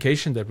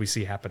communication that we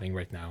see happening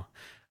right now.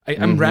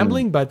 I'm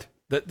rambling, but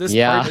this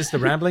part is the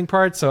rambling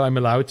part, so I'm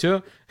allowed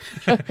to.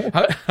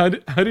 How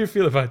do you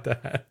feel about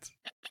that?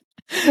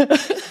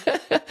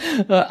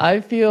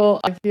 I feel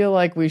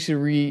like we should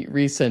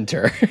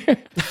recenter.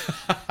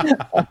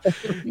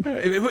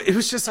 It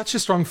was just such a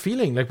strong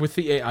feeling, like with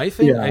the AI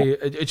thing.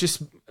 It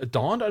just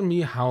dawned on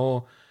me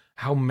how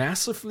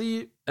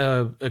massively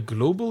a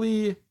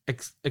globally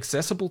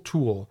accessible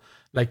tool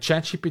like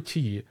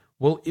ChatGPT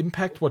will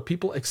impact what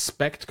people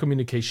expect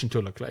communication to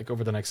look like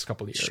over the next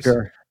couple of years.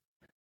 Sure.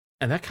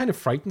 And that kind of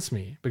frightens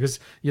me, because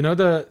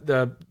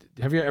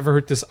have you ever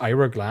heard this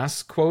Ira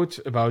Glass quote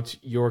about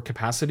your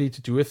capacity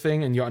to do a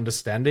thing and your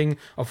understanding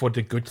of what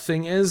the good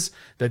thing is,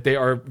 that they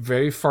are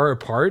very far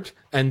apart,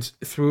 and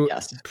through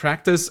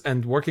practice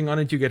and working on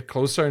it, you get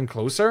closer and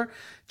closer.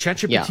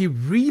 ChatGPT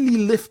really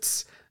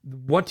lifts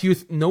what you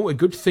know a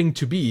good thing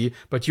to be,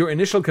 but your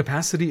initial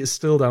capacity is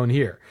still down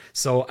here.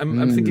 So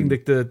I'm thinking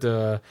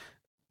that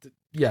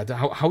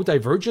how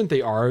divergent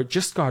they are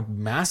just got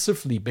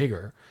massively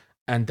bigger.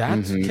 And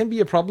that can be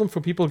a problem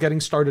for people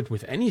getting started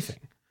with anything.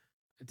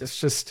 It's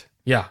just,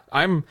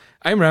 I'm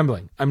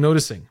rambling. I'm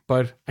noticing,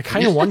 but I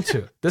kind of want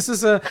to. This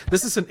is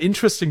an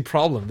interesting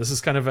problem. This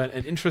is kind of an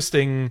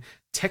interesting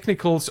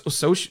technical,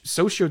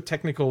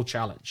 socio-technical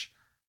challenge,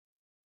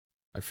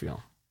 I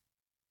feel.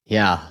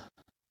 Yeah.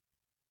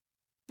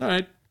 All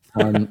right.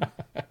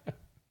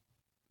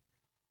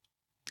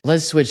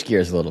 Let's switch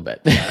gears a little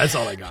bit. Yeah, that's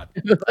all I got.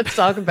 Let's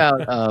talk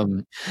about.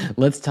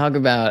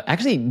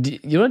 Actually, do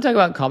you want to talk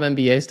about Com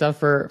MBA stuff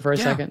for a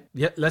second?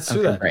 Yeah, let's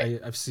do that.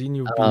 I've seen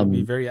you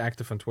be very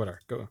active on Twitter.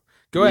 Go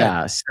ahead.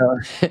 Yeah.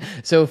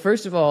 So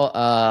first of all,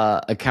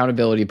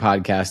 accountability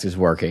podcast is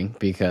working,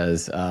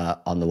 because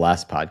on the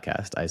last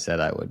podcast I said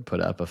I would put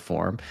up a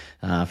form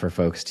for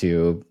folks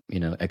to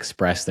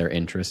express their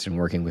interest in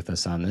working with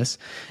us on this,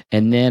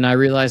 and then I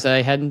realized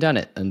I hadn't done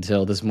it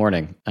until this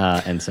morning,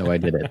 and so I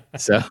did it.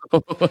 So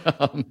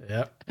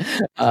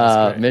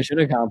mission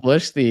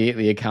accomplished.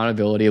 The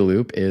accountability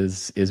loop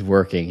is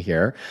working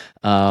here.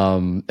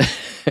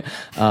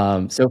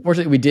 So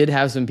fortunately, we did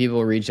have some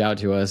people reach out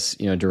to us,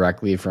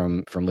 directly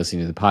from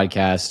listening to the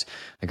podcast.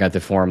 I got the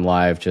forum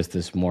live just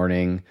this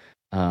morning,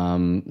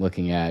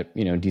 looking at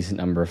a decent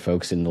number of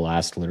folks in the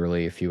last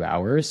literally a few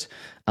hours.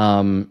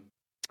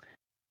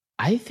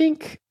 I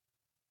think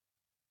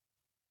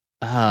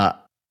I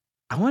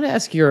want to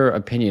ask your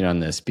opinion on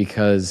this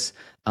because.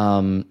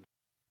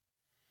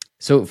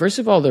 So first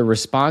of all, the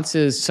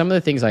responses, some of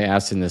the things I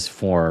asked in this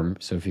form.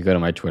 So if you go to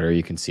my Twitter,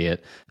 you can see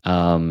it.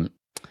 I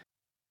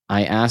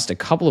asked a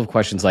couple of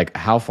questions like,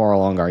 how far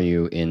along are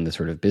you in the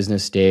sort of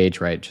business stage,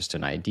 right? Just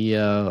an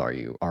idea? Are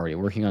you already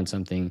working on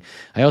something?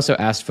 I also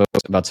asked folks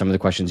about some of the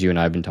questions you and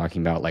I have been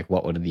talking about, like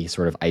what would the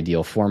sort of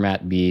ideal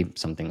format be?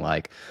 Something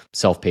like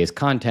self-paced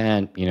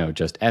content,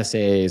 just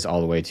essays, all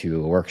the way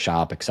to a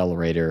workshop,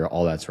 accelerator,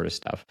 all that sort of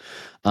stuff.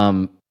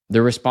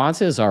 The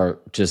responses are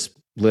just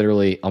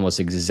literally almost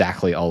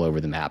exactly all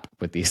over the map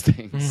with these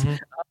things.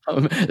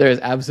 Mm-hmm. There is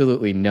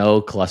absolutely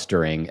no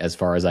clustering as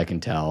far as I can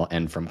tell.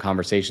 And from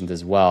conversations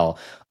as well,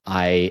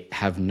 I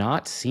have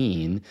not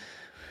seen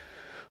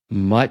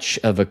much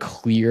of a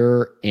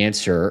clear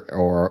answer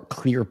or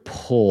clear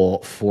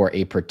pull for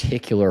a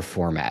particular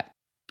format.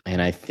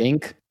 And I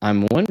think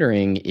I'm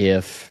wondering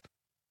if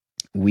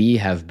we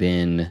have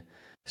been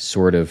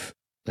sort of,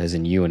 as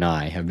in you and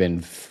I, have been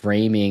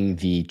framing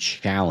the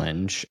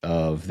challenge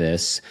of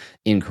this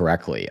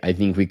incorrectly. I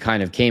think we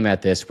kind of came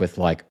at this with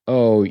like,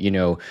 oh,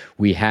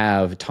 we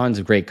have tons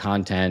of great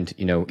content,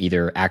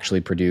 either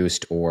actually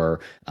produced or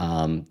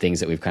things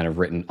that we've kind of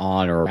written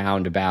on or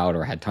around about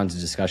or had tons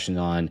of discussion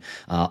on.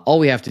 All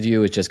we have to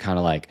do is just kind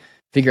of like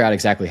figure out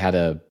exactly how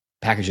to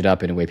package it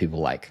up in a way people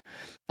like.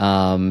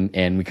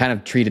 And we kind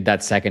of treated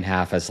that second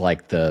half as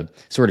like the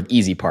sort of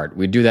easy part.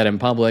 We'd do that in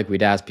public.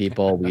 We'd ask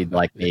people. We'd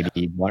like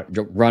maybe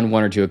run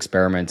one or two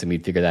experiments and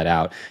we'd figure that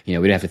out. We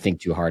didn't have to think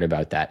too hard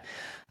about that.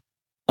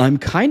 I'm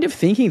kind of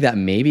thinking that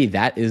maybe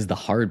that is the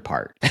hard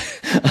part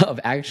of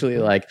actually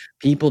like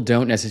people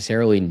don't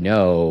necessarily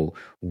know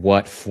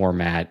what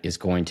format is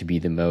going to be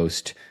the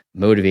most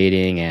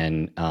motivating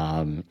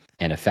and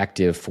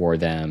effective for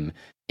them.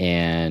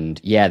 And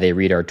yeah, they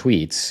read our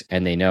tweets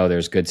and they know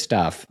there's good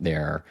stuff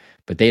there,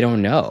 but they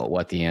don't know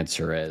what the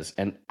answer is.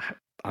 And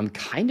I'm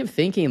kind of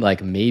thinking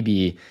like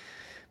maybe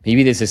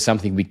this is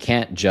something we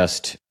can't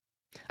just,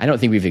 I don't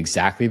think we've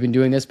exactly been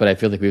doing this, but I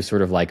feel like we've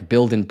sort of like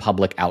build in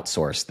public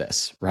outsource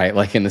this, right?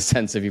 Like in the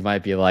sense of you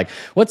might be like,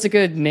 what's a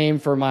good name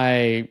for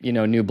my,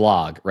 new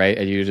blog, right?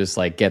 And you just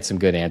like get some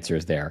good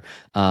answers there.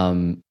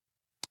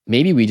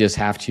 Maybe we just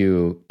have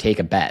to take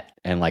a bet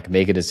and like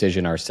make a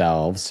decision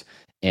ourselves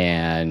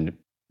and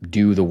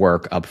do the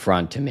work up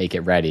front to make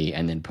it ready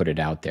and then put it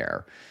out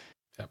there.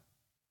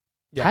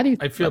 Yeah, How do you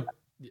I feel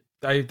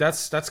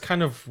that's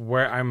kind of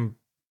where I'm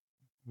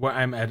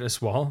at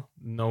as well,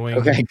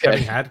 knowing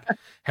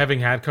having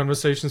had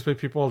conversations with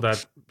people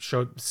that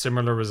showed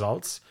similar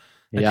results.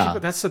 And yeah,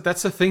 that's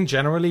the thing.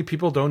 Generally,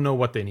 people don't know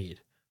what they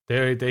need.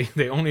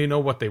 They only know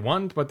what they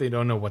want, but they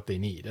don't know what they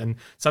need. And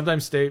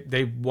sometimes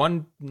they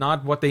want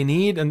not what they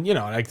need, and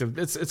like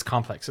it's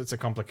complex. It's a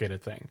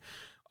complicated thing.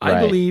 Right. I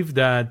believe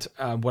that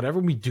whatever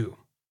we do,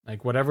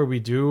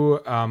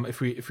 if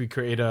we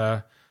create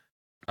a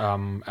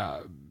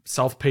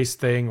self-paced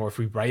thing, or if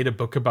we write a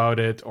book about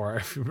it, or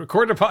if we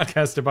record a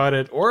podcast about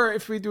it, or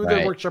if we do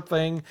the workshop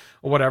thing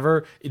or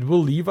whatever, it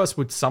will leave us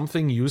with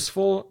something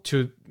useful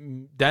to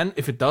then,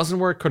 if it doesn't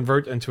work,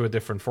 convert into a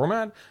different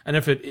format, and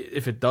if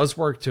it does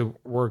work, to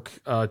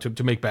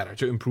make better,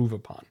 to improve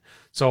upon.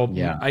 So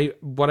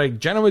what I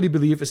generally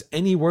believe is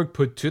any work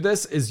put to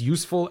this is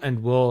useful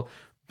and will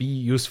be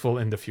useful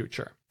in the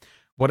future.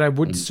 What I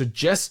would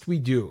suggest we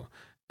do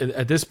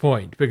at this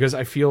point, because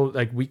I feel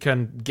like we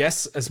can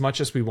guess as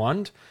much as we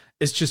want,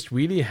 is just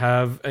really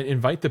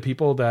invite the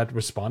people that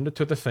responded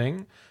to the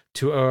thing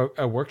to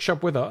a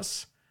workshop with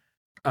us,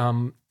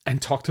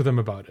 and talk to them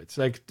about it.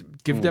 Like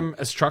give them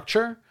a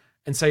structure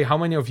and say how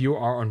many of you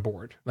are on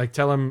board. Like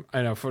tell them,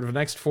 I know for the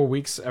next 4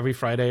 weeks, every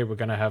Friday we're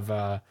gonna have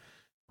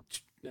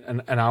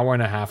an hour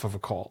and a half of a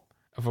call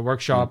of a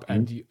workshop,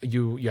 and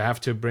you have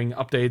to bring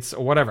updates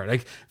or whatever.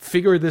 Like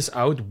figure this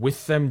out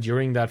with them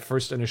during that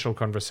first initial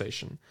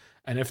conversation.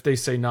 And if they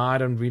say, no, I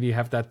don't really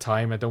have that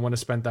time, I don't want to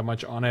spend that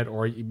much on it,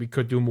 or we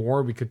could do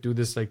more, we could do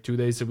this like 2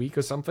 days a week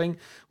or something,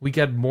 we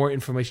get more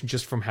information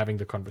just from having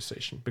the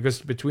conversation.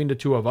 Because between the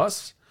two of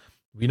us,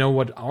 we know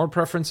what our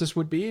preferences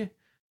would be,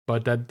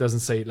 but that doesn't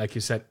say, like you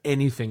said,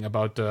 anything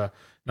about the,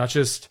 not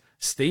just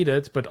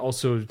stated, but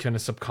also kind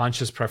of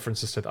subconscious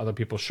preferences that other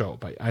people show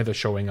by either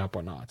showing up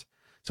or not.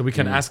 So we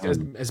can ask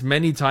as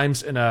many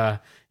times in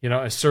a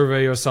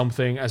survey or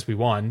something as we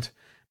want,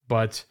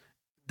 but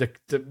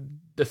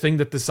the thing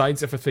that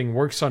decides if a thing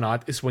works or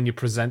not is when you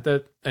present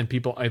it and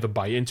people either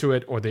buy into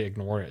it or they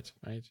ignore it,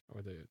 right?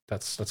 Or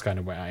that's kind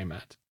of where I'm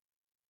at.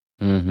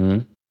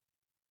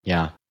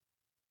 Yeah.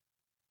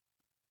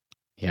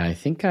 Yeah, I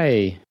think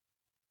I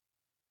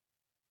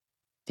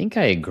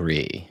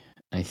agree.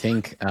 I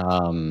think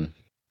I'm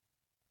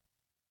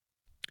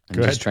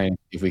just trying to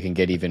see if we can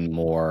get even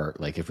more,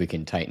 like if we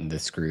can tighten the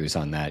screws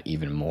on that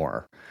even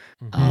more.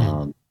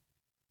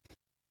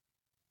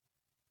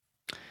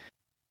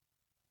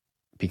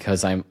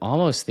 because I'm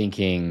almost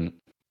thinking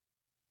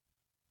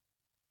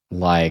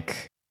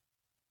like,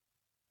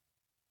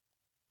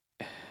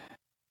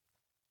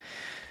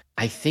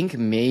 I think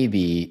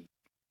maybe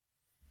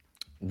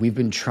we've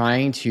been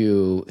trying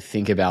to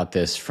think about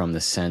this from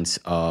the sense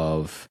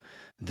of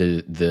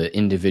the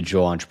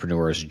individual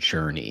entrepreneur's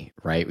journey,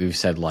 right? We've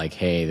said like,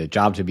 hey, the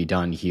job to be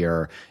done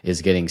here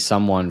is getting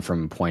someone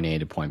from point A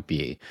to point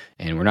B.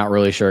 And we're not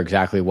really sure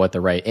exactly what the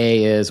right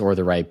A is or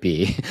the right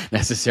B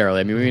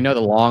necessarily. I mean, we know the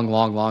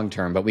long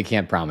term, but we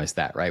can't promise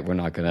that, right? We're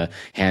not going to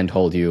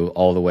handhold you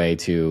all the way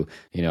to,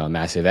 a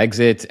massive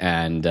exit.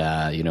 And,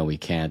 we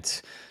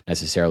can't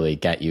necessarily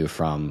get you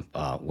from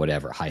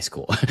whatever high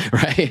school,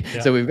 right?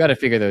 Yeah. So we've got to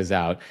figure those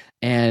out.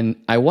 And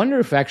I wonder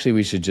if actually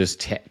we should just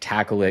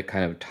tackle it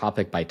kind of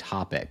topic by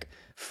topic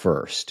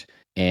first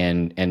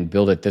and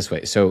build it this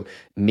way. So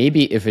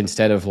maybe if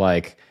instead of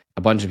like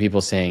a bunch of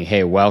people saying,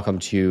 hey, welcome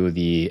to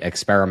the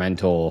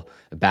experimental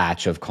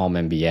batch of Calm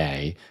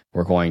MBA,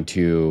 we're going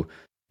to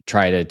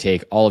try to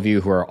take all of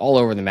you who are all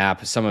over the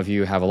map. Some of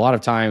you have a lot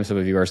of time. Some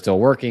of you are still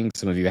working.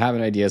 Some of you have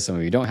an idea. Some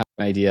of you don't have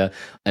an idea.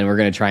 And we're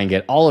going to try and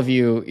get all of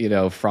you,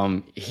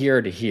 from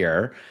here to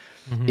here.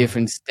 Mm-hmm. If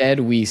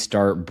instead we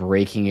start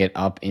breaking it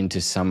up into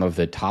some of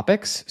the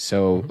topics.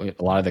 So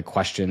a lot of the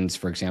questions,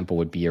 for example,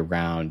 would be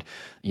around,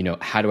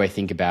 how do I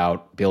think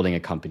about building a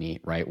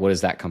company, right? What does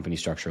that company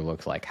structure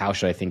look like? How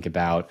should I think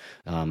about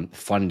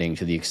funding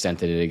to the extent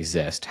that it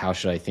exists? How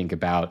should I think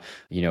about,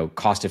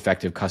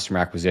 cost-effective customer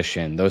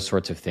acquisition, those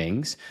sorts of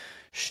things?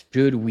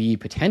 Should we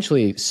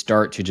potentially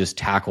start to just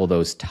tackle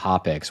those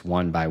topics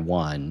one by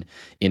one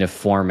in a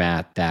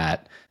format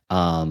that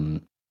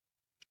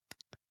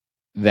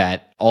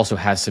that also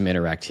has some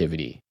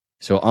interactivity?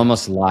 So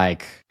almost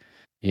like,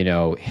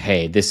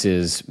 hey, this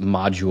is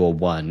module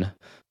 1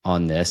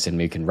 on this, and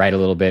we can write a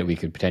little bit. We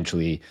could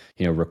potentially,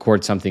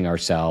 record something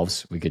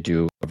ourselves. We could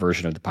do a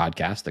version of the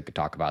podcast that could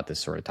talk about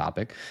this sort of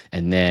topic.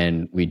 And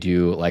then we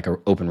do like an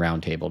open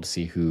roundtable to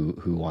see who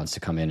wants to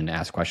come in and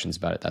ask questions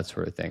about it, that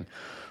sort of thing.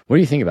 What do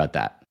you think about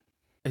that?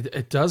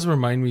 It does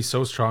remind me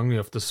so strongly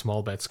of the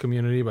Small Bets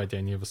community by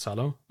Daniel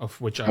Vassallo,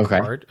 of which I'm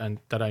part, and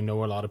that I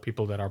know a lot of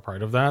people that are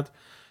part of that.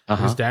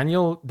 Because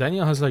Daniel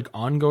has like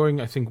ongoing,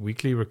 I think,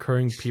 weekly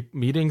recurring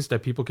meetings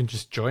that people can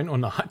just join or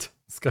not.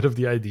 It's kind of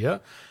the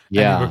idea.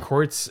 Yeah. And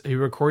he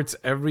records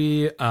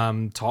every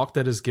talk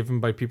that is given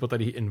by people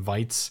that he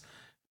invites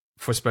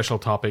for special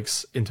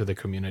topics into the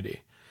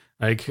community.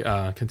 Like,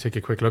 can take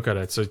a quick look at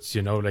it. So it's,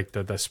 like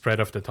the spread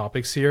of the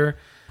topics here.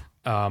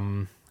 Let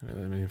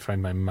me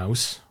find my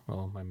mouse.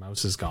 Well, my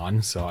mouse is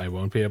gone, so I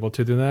won't be able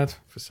to do that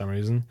for some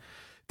reason.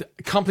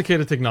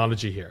 Complicated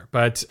technology here,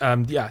 but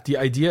the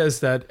idea is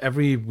that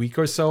every week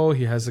or so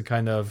he has a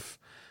kind of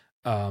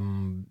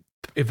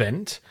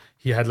event.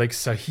 He had like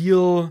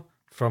Sahil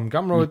from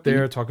Gumroad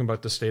there talking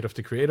about the state of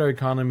the creator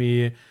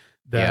economy.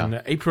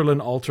 Then April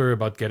and Alter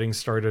about getting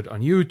started on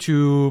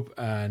YouTube,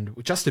 and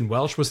Justin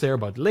Welsh was there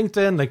about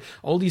LinkedIn. Like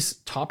all these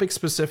topic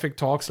specific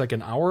talks, like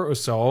an hour or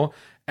so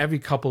every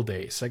couple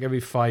days, like every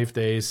 5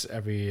 days,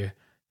 every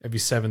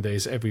 7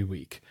 days, every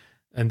week.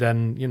 And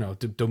then,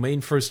 the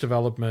domain first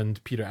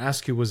development, Peter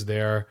Askew was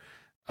there.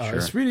 Sure.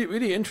 It's really,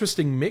 really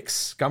interesting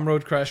mix.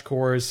 Gumroad crash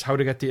course, how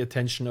to get the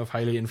attention of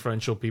highly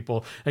influential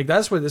people. Like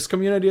that's what this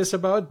community is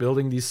about,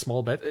 building these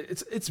small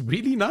bets. It's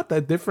really not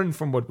that different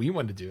from what we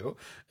want to do.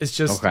 It's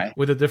just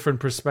with a different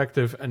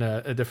perspective and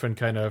a different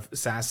kind of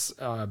SaaS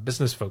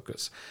business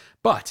focus.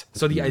 But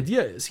so the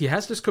idea is he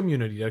has this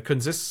community that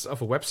consists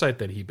of a website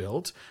that he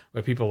built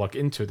where people log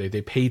into.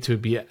 They pay to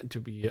be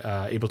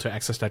able to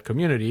access that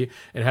community.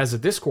 It has a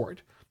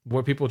Discord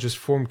where people just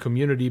form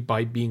community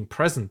by being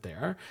present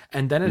there.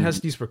 And then it has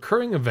these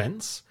recurring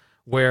events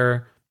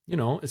where,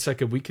 it's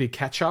like a weekly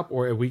catch up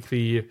or a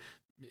weekly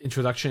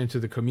introduction into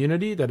the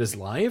community that is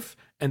live.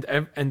 And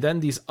then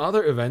these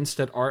other events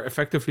that are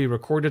effectively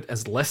recorded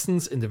as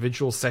lessons,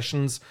 individual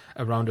sessions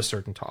around a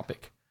certain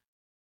topic.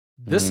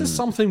 This is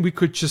something we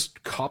could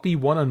just copy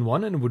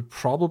one-on-one, and it would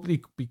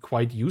probably be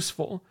quite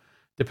useful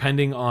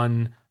depending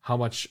on how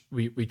much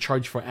we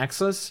charge for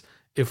access.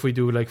 If we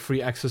do like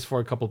free access for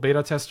a couple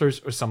beta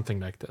testers or something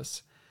like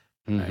this.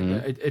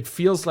 Right? It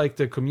feels like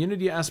the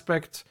community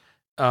aspect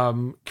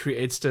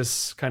creates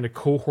this kind of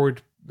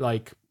cohort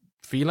like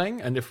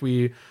feeling. And if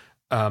we,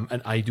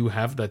 and I do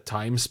have that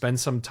time,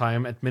 spend some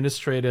time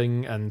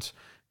administrating and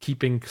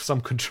keeping some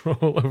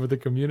control over the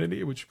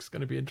community, which is going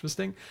to be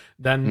interesting,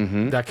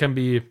 then that can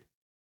be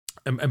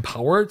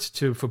empowered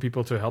for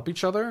people to help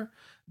each other.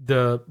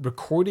 The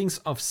recordings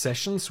of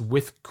sessions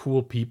with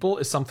cool people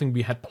is something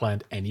we had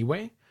planned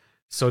anyway.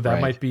 So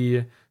that might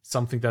be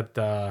something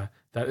that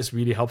is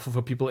really helpful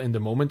for people in the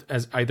moment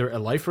as either a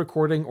live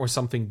recording or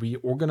something we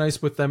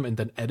organize with them and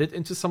then edit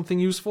into something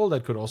useful.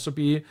 That could also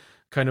be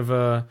kind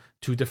of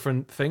two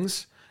different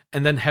things.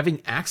 And then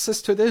having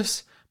access to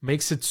this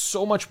makes it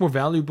so much more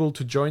valuable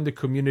to join the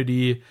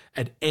community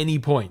at any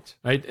point,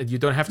 right? And you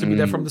don't have to be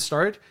there from the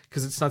start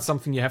because it's not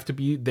something you have to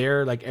be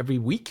there like every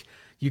week.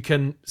 You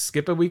can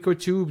skip a week or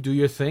two, do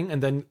your thing,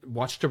 and then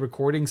watch the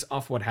recordings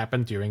of what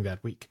happened during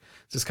that week.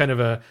 It's just kind of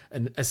a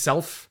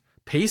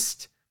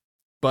self-paced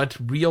but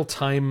real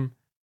time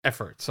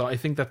effort. So I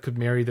think that could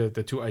marry the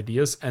two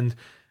ideas. And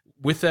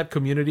with that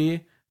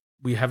community,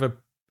 we have a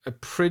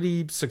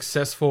pretty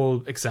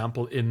successful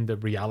example in the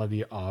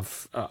reality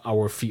of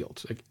our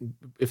field. Like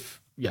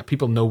if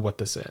people know what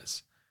this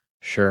is.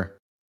 Sure.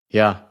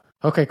 Yeah.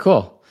 Okay,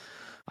 cool.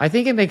 I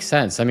think it makes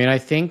sense. I mean, I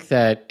think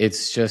that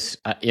it's just,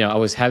 I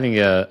was having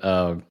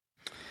a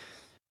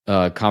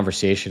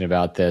conversation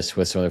about this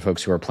with some other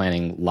folks who are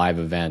planning live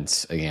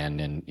events again,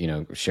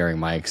 and sharing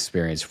my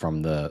experience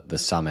from the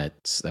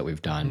summits that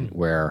we've done,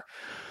 where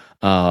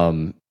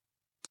um,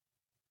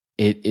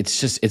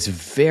 it's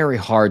very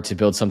hard to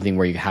build something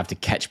where you have to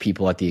catch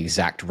people at the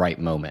exact right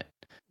moment,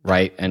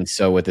 right? And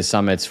so with the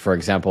summits, for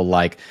example,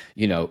 like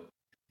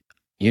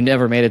you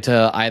never made it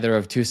to either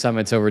of two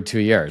summits over 2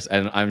 years.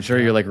 And I'm sure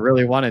you like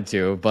really wanted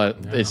to, but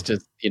it's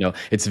just,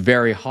 it's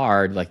very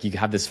hard. Like you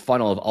have this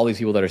funnel of all these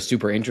people that are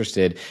super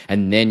interested.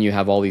 And then you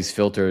have all these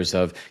filters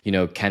of, do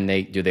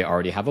they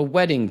already have a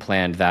wedding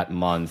planned that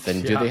month?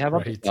 And do they have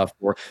other stuff,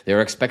 or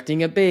they're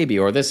expecting a baby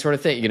or this sort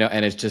of thing,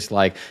 and it's just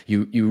like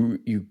you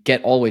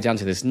get all the way down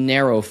to this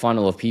narrow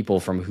funnel of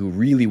people from who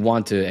really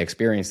want to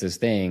experience this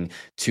thing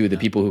to the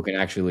people who can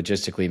actually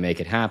logistically make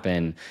it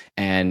happen.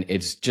 And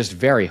it's just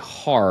very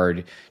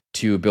hard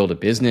to build a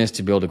business,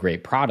 to build a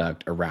great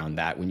product around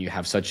that when you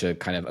have such a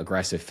kind of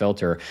aggressive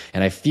filter.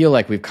 And I feel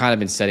like we've kind of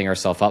been setting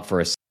ourselves up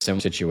for a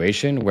similar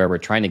situation where we're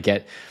trying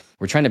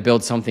to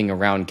build something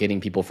around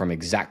getting people from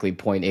exactly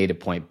point A to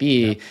point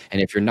B.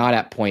 And if you're not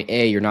at point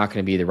A, you're not going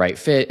to be the right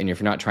fit. And if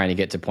you're not trying to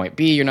get to point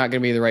B, you're not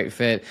going to be the right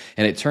fit.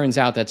 And it turns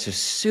out that's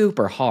just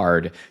super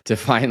hard to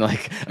find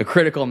like a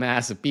critical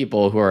mass of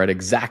people who are at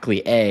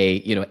exactly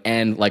A,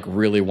 and like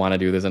really want to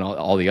do this and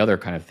all the other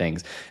kind of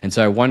things. And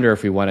so I wonder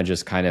if we want to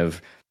just kind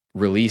of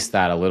release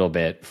that a little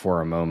bit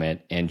for a moment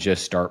and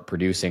just start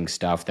producing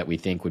stuff that we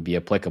think would be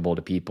applicable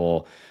to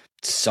people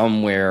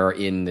somewhere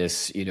in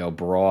this,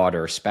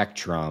 broader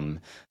spectrum,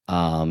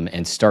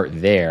 and start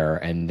there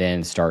and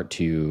then start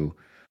to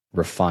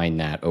refine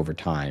that over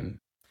time.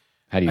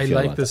 How do you feel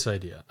about this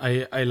idea?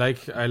 I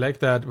like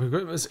that,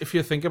 because if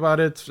you think about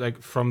it,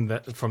 like from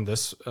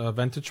this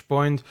vantage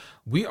point,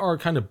 we are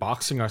kind of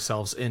boxing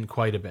ourselves in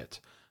quite a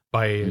bit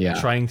by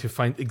trying to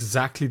find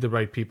exactly the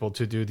right people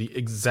to do the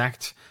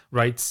exact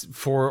right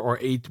 4 or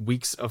 8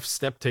 weeks of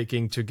step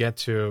taking to get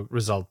to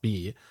result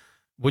B,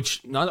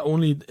 which not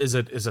only is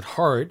it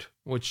hard,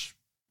 which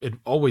it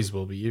always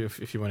will be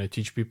if you want to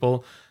teach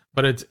people,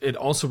 but it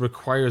also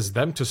requires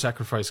them to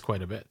sacrifice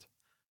quite a bit,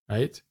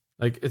 right?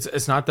 Like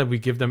it's not that we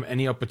give them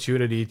any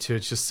opportunity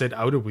to just sit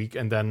out a week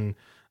and then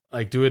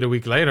like do it a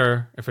week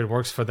later if it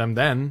works for them.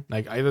 Then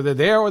like either they're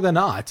there or they're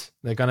not.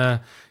 They're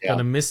gonna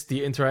miss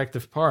the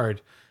interactive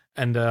part.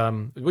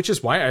 And which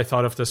is why I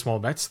thought of the small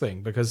bets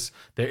thing, because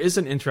there is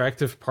an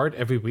interactive part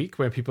every week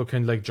where people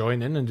can like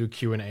join in and do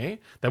Q&A.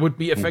 That would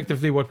be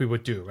effectively what we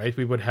would do, right?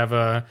 We would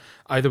have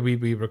either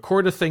we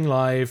record a thing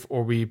live,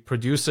 or we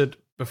produce it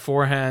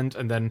beforehand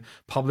and then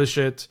publish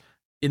it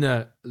in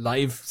a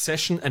live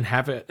session and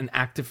have an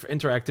active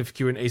interactive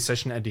Q&A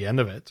session at the end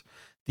of it.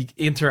 The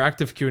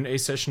interactive Q&A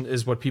session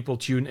is what people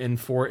tune in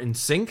for in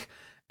sync.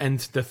 And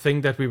the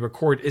thing that we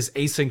record is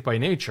async by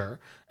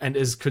nature and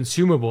is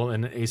consumable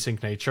in an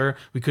async nature.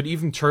 We could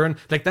even turn,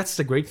 like, that's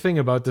the great thing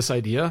about this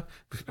idea.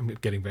 I'm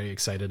getting very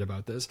excited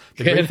about this.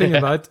 The great thing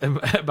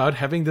about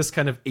having this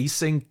kind of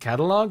async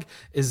catalog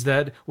is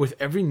that with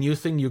every new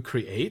thing you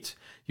create,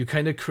 you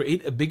kind of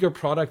create a bigger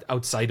product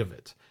outside of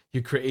it.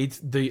 You create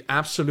the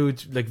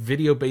absolute like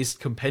video-based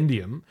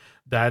compendium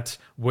that,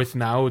 with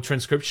now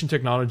transcription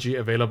technology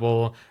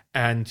available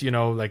and,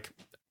 like,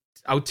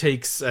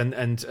 outtakes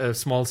and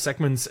small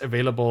segments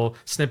available,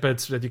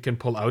 snippets that you can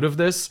pull out of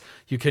this,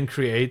 you can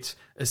create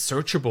a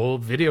searchable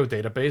video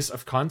database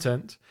of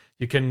content.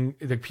 You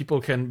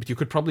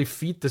could probably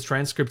feed the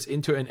transcripts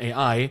into an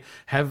AI,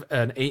 have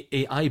an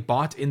AI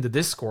bot in the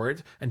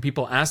Discord, and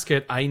people ask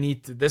it, I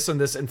need this and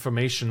this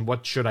information,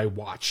 what should I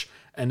watch?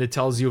 And it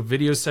tells you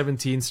video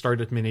 17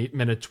 start at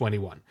minute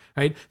 21,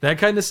 right? That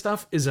kind of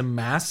stuff is a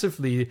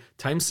massively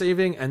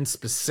time-saving and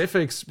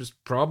specific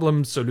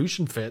problem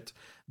solution fit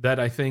that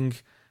I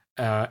think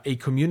a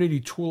community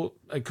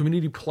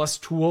plus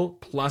tool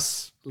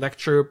plus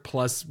lecture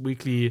plus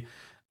weekly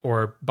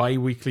or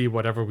bi-weekly,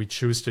 whatever we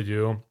choose to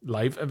do,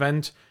 live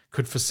event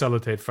could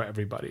facilitate for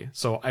everybody.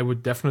 So I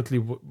would definitely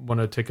want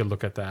to take a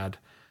look at that,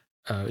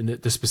 in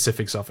the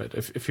specifics of it,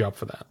 if you're up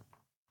for that.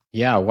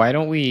 Yeah, why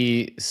don't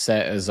we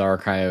set as our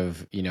kind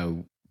of,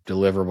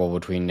 deliverable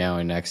between now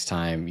and next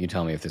time? You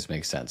tell me if this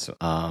makes sense.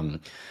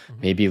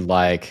 Maybe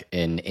like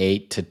an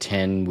 8 to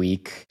 10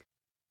 week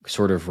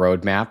sort of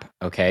roadmap.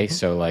 Okay.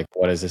 So like,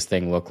 what does this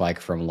thing look like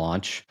from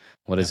launch?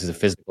 What is the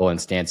physical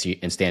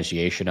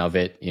instantiation of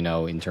it?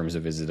 In terms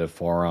of, is it a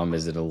forum?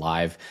 Is it a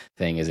live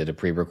thing? Is it a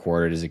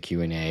pre-recorded? Is it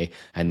Q&A?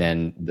 And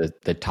then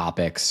the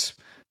topics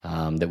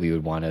that we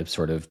would want to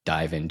sort of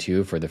dive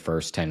into for the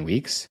first 10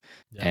 weeks.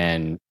 Yeah.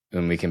 And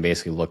we can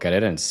basically look at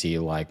it and see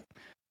like,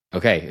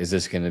 okay, is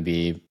this going to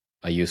be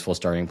a useful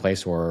starting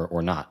place or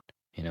not?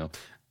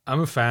 I'm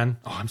a fan.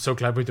 Oh, I'm so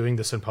glad we're doing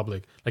this in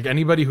public. Like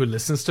anybody who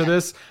listens to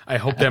this, I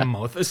hope their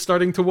mouth is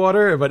starting to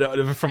water, but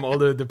from all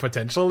the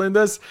potential in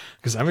this,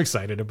 because I'm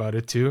excited about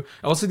it too.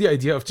 Also, the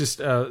idea of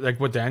just like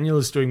what Daniel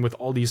is doing with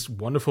all these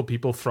wonderful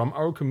people from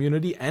our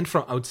community and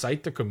from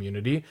outside the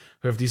community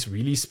who have these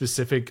really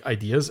specific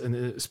ideas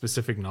and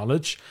specific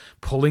knowledge,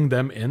 pulling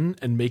them in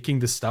and making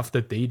the stuff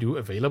that they do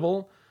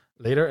available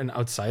later and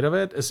outside of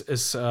it is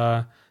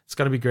it's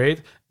going to be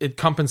great.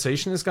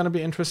 Compensation is going to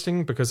be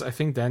interesting because I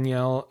think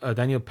Daniel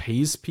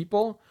pays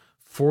people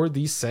for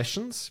these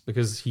sessions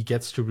because he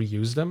gets to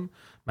reuse them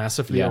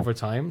massively over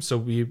time. So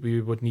we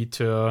would need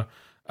to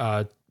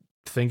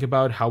think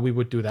about how we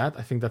would do that.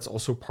 I think that's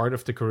also part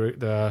of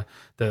the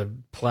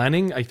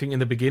planning. I think in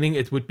the beginning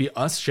it would be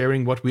us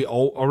sharing what we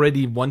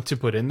already want to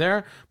put in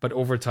there, but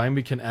over time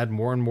we can add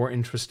more and more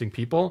interesting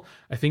people.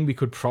 I think we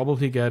could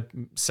probably get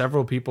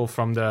several people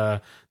from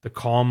the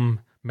calm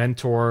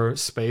mentor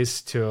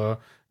space to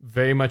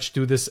very much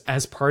do this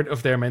as part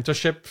of their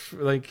mentorship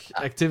like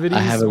activities.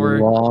 I have a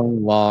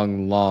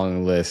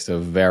long list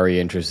of very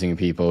interesting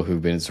people who've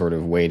been sort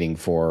of waiting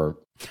for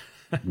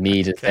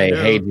me to say,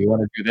 hey, do you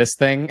want to do this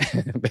thing?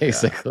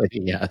 Basically,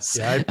 yes.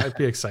 Yeah, I'd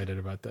be excited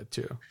about that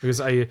too. Because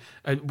I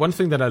one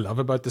thing that I love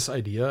about this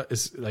idea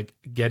is like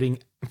getting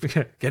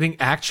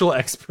actual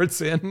experts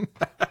in.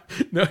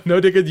 no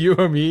dig at you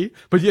or me,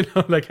 but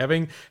like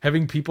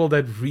having people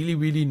that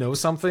really know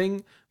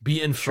something be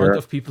in front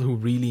of people who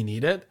really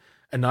need it,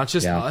 and not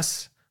just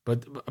us,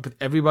 but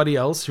everybody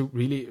else who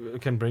really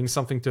can bring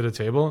something to the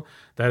table.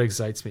 That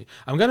excites me.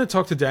 I'm going to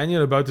talk to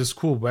Daniel about this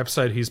cool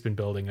website he's been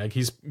building. Like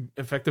he's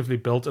effectively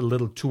built a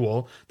little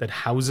tool that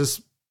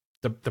houses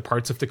the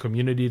parts of the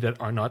community that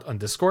are not on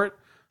Discord,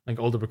 like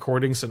all the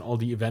recordings and all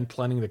the event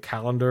planning, the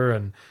calendar,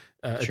 and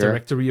a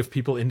directory of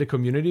people in the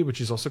community,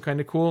 which is also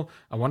kind of cool.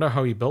 I wonder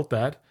how he built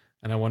that,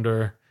 and I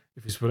wonder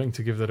if he's willing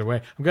to give that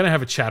away. I'm going to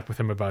have a chat with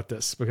him about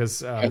this because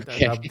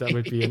that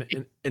would be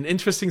an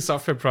interesting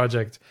software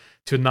project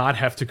to not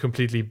have to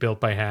completely build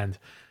by hand.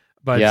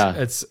 But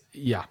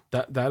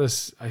that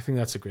is, I think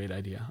that's a great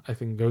idea. I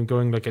think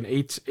going like an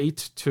 8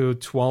 to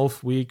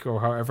 12 week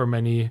or however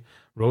many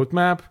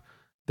roadmap,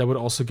 that would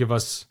also give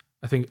us,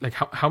 I think, like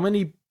how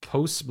many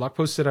blog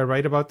posts did I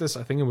write about this?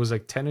 I think it was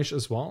like 10-ish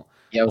as well.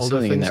 Yeah, I was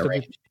something in that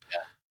range.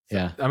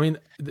 Yeah. I mean,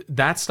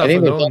 that stuff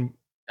alone.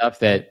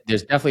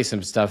 There's definitely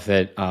some stuff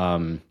that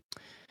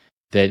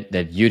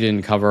that you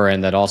didn't cover,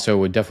 and that also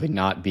would definitely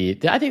not be.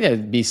 I think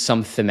there'd be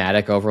some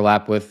thematic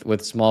overlap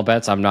with small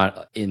bets. I'm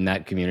not in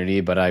that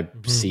community, but I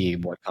see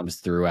what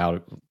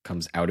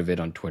comes out of it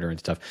on Twitter and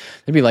stuff.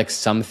 There'd be like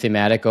some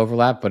thematic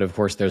overlap, but of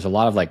course, there's a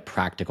lot of like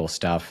practical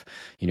stuff.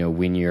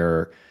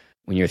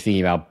 When you're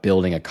thinking about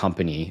building a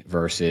company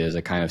versus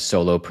a kind of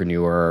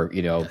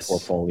solopreneur,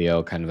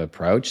 portfolio kind of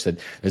approach, that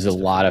there's a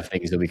lot of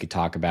things that we could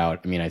talk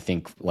about. I mean, I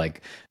think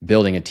like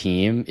building a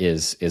team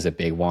is a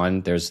big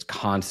one. There's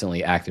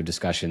constantly active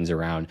discussions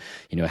around,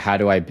 how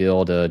do I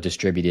build a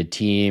distributed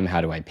team?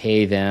 How do I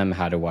pay them?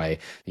 How do I,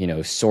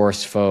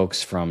 source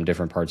folks from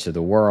different parts of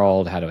the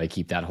world? How do I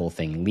keep that whole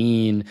thing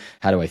lean?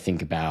 How do I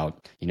think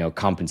about,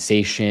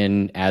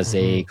 compensation as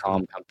a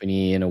calm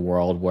company in a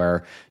world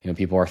where,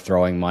 people are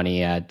throwing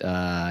money at,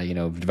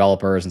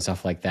 developers and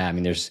stuff like that. I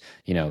mean, there's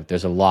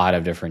a lot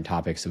of different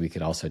topics that we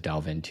could also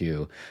delve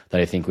into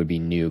that I think would be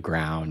new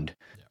ground,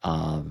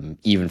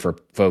 even for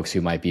folks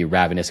who might be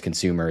ravenous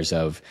consumers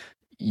of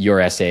your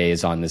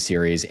essays on the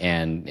series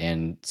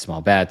and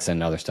small bets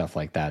and other stuff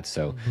like that.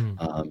 So,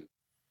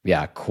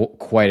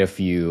 quite a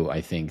few,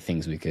 I think,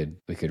 things we could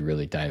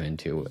really dive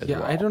into as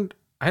well.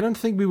 I don't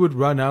think we would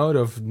run out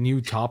of new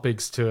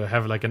topics to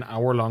have like an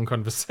hour-long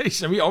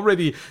conversation. We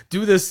already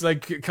do this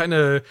like kind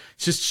of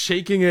just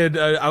shaking it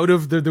out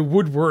of the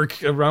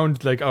woodwork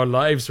around like our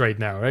lives right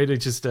now, right? It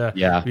just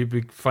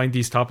we find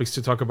these topics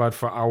to talk about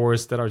for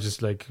hours that are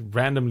just like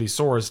randomly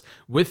sourced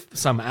with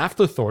some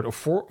afterthought or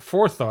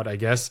forethought. I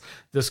guess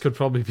this could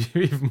probably be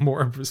even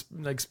more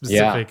like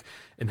specific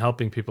in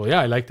helping people. Yeah,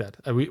 I like that.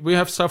 We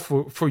have stuff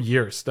for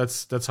years.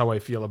 That's how I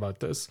feel about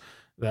this.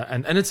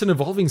 And it's an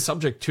evolving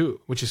subject too,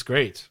 which is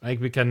great.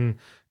 Like we can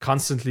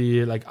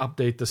constantly like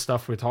update the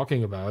stuff we're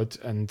talking about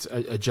and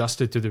adjust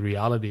it to the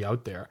reality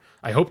out there.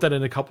 I hope that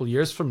in a couple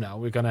years from now,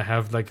 we're going to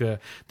have like the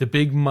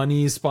big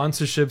money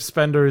sponsorship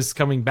spenders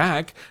coming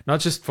back, not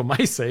just for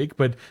my sake,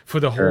 but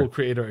for the whole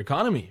creator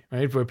economy,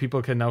 right? Where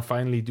people can now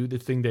finally do the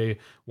thing they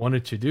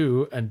wanted to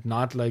do and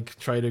not like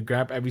try to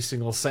grab every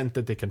single cent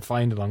that they can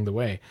find along the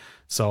way.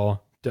 So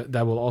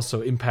that will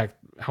also impact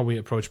how we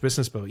approach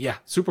business building. Yeah,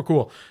 super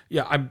cool.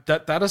 Yeah,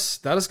 that is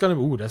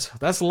gonna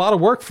that's a lot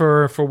of work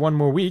for one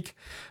more week.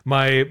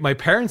 My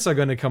parents are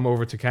gonna come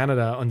over to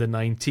Canada on the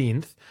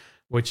 19th,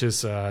 which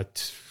is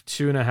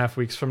 2.5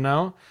 weeks from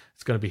now.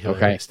 It's gonna be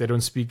hilarious. They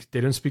don't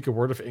speak a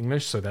word of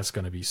English, so that's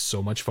gonna be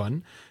so much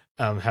fun.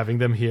 Having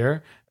them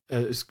here.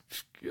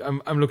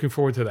 I'm looking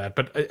forward to that,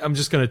 but I'm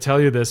just going to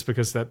tell you this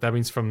because that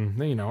means from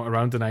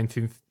around the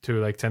 19th to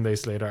like 10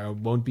 days later, I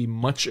won't be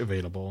much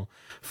available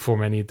for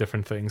many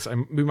different things.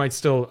 We might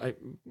still.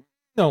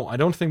 I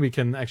don't think we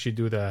can actually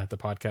do the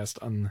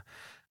podcast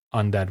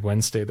on that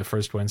Wednesday, the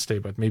first Wednesday,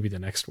 but maybe the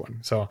next one.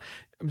 So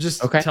I'm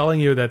just Okay. telling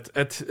you that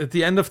at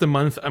the end of the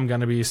month, I'm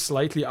going to be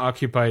slightly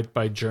occupied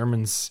by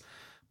Germans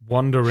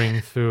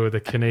wandering through the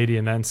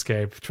Canadian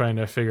landscape, trying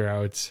to figure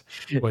out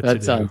what to That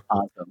do. sounds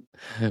awesome.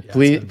 Yeah,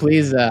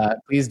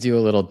 Please do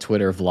a little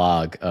Twitter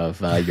vlog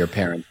of your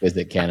parents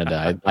visit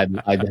Canada.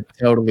 I'd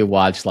totally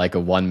watch like a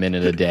 1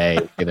 minute a day,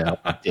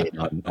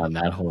 update on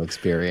that whole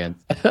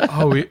experience.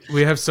 Oh,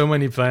 we have so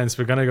many plans.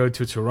 We're gonna go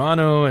to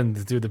Toronto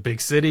and do the big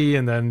city,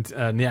 and then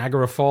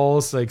Niagara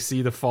Falls, like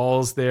see the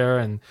falls there,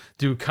 and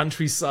do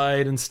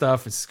countryside and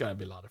stuff. It's gonna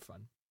be a lot of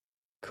fun.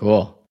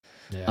 Cool.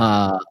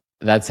 Yeah.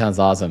 That sounds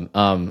awesome.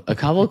 A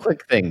couple of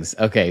quick things.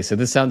 Okay, so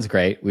this sounds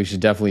great. We should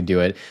definitely do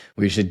it.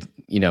 We should,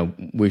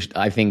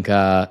 I think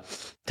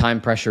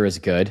time pressure is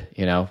good.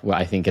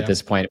 I think at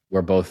this point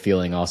we're both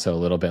feeling also a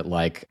little bit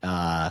like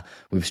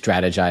we've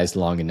strategized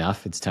long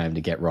enough. It's time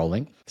to get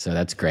rolling. So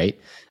that's great.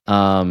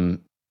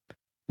 One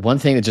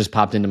thing that just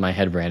popped into my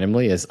head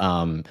randomly is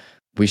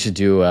we should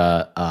do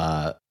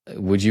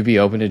would you be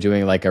open to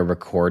doing like a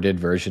recorded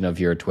version of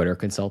your Twitter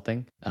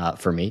consulting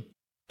for me?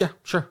 Yeah,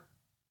 sure.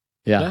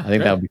 Yeah, I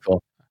think that would be cool.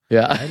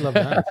 Yeah, I love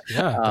that.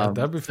 Yeah,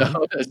 that'd be fun.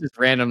 So just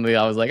randomly,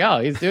 I was like, "Oh,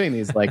 he's doing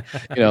these." Like,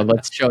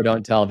 let's show,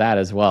 don't tell that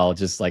as well.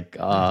 Just like,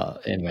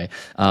 anyway.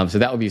 So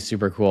that would be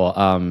super cool.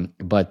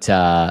 But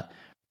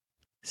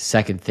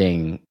second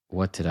thing,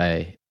 what did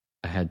I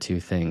had two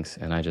things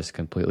and I just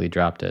completely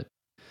dropped it.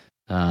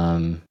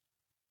 Well,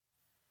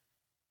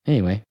 I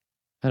don't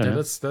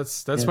know.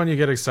 That's when you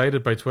get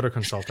excited by Twitter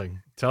consulting.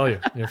 Tell you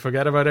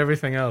forget about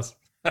everything else.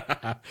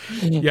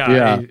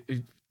 Yeah.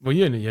 Well,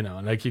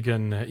 like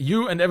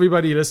you and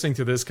everybody listening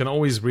to this can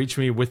always reach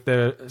me with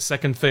the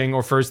second thing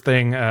or first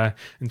thing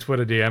in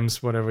Twitter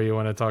DMs, whatever you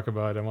want to talk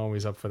about. I'm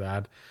always up for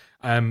that.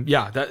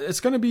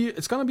 It's gonna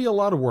be a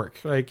lot of work,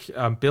 like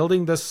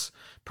building this,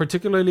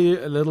 particularly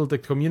the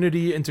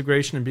community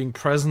integration and being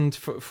present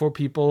for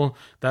people.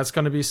 That's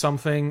gonna be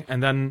something,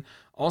 and then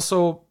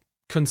also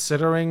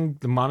considering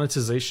the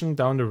monetization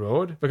down the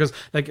road, because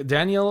like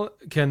Daniel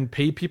can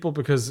pay people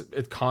because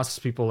it costs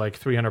people like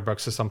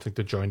 $300 or something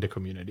to join the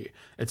community.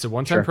 It's a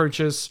one-time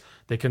purchase.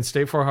 They can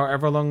stay for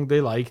however long they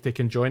like. They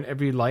can join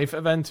every live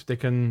event. They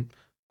can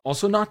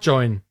also not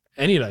join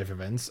any live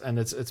events, and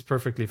it's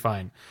perfectly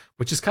fine,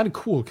 which is kind of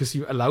cool because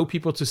you allow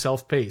people to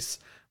self-pace,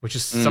 which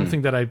is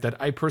something that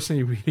I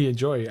personally really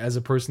enjoy as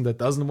a person that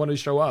doesn't want to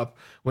show up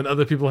when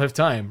other people have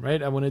time,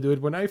 right? I want to do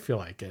it when I feel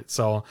like it.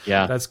 So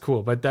that's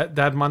cool. But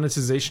that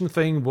monetization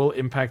thing will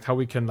impact how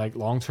we can like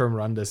long-term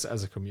run this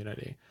as a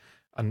community.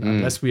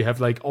 Unless we have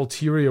like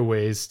ulterior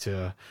ways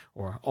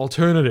or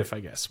alternative, I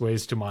guess,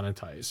 ways to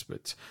monetize.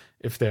 But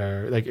if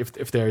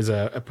there is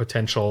a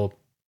potential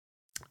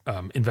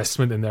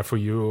investment in there for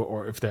you,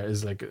 or if there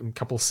is like a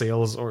couple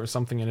sales or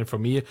something in it for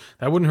me,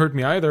 that wouldn't hurt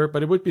me either.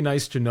 But it would be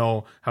nice to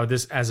know how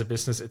this as a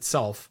business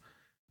itself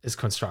is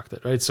constructed,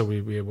 right? So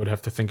we would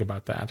have to think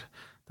about that.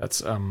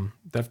 That's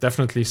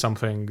definitely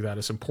something that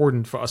is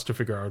important for us to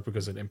figure out,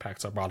 because it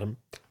impacts our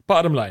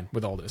bottom line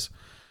with all this.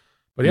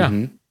 But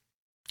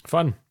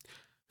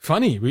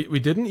funny. We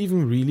didn't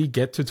even really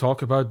get to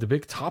talk about the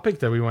big topic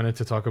that we wanted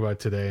to talk about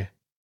today.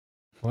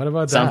 What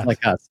about Sounds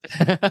that? Sounds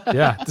like us.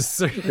 Yeah.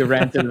 You're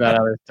ranting about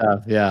other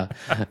stuff. Yeah.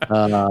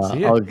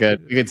 All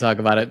good. We could talk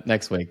about it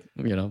next week.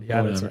 Yeah,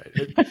 that's right.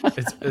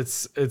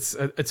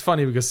 It's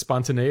funny because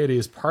spontaneity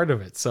is part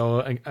of it. So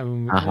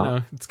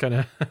it's kind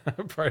of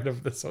part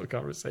of this whole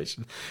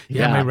conversation.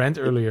 Yeah, my rant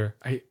earlier.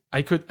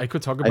 I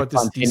could talk about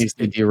this.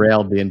 Spontaneously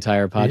derailed the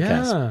entire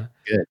podcast. Yeah.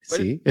 Good.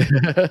 See?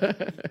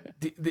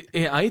 The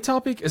AI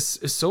topic is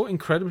so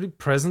incredibly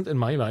present in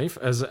my life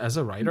as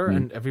a writer,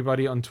 and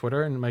everybody on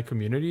Twitter and my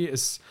community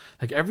is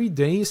like every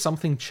day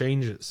something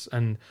changes,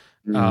 and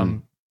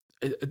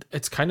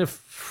it's kind of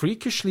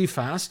freakishly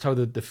fast how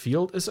the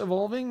field is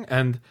evolving,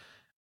 and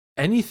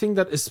anything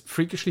that is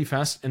freakishly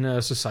fast in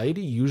a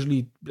society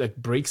usually like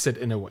breaks it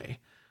in a way.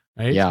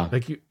 Right? Yeah.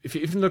 Like if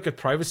you even look at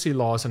privacy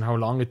laws and how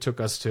long it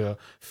took us to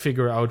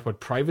figure out what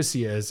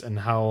privacy is, and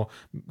how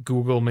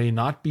Google may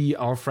not be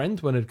our friend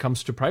when it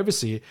comes to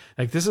privacy,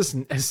 like this is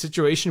a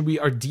situation we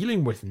are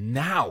dealing with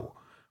now,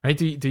 right?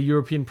 The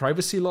European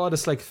privacy law,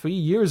 that's like 3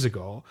 years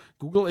ago.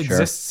 Google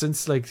exists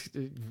since like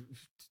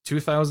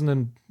 2000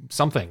 and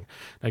something,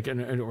 like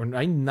or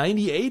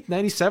 98,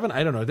 97.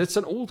 I don't know. That's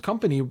an old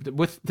company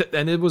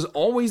and it was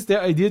always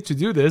their idea to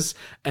do this.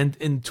 And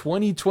in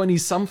 2020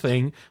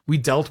 something, we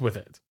dealt with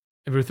it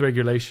with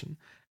regulation.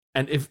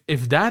 And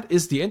if that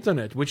is the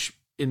internet, which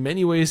in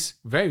many ways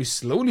very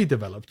slowly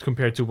developed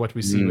compared to what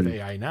we see with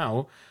AI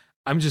now,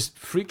 I'm just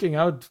freaking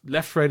out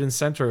left, right, and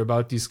center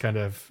about these kind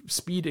of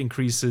speed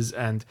increases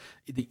and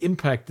the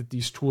impact that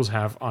these tools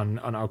have on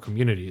our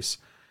communities.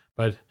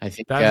 But I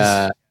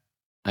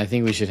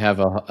think we should have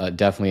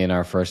definitely in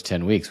our first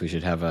 10 weeks, we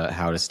should have a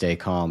how to stay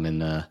calm in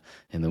the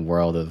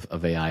world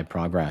of AI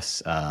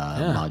progress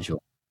module.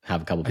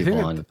 Have a couple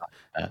people on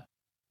that.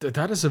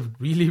 that is a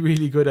really,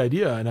 really good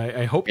idea. And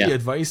I hope the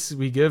advice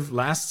we give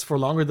lasts for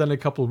longer than a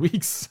couple of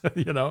weeks,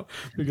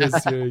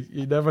 because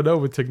you never know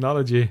with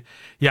technology.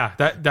 Yeah,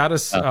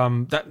 that's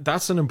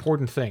an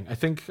important thing. I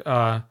think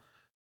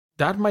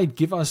that might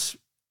give us,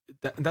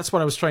 that's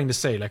what I was trying to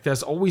say. Like,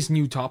 there's always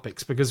new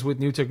topics, because with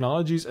new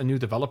technologies and new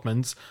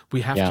developments,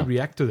 we have to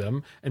react to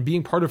them. And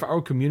being part of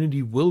our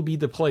community will be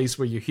the place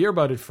where you hear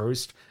about it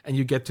first and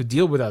you get to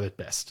deal with it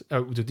best.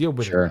 It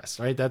best,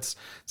 right? That's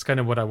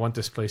kind of what I want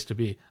this place to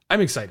be.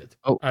 I'm excited.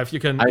 If you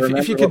can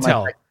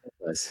tell.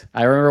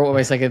 I remember what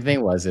my second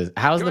thing was. Is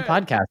how's the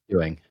podcast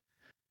doing?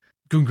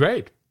 Doing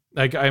great.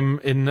 Like, I'm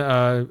in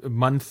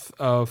month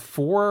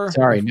 4.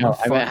 Sorry, no.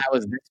 I mean, how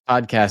is this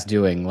podcast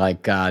doing?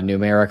 Like,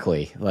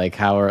 numerically, like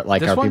are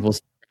people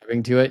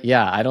subscribing to it?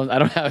 Yeah, I don't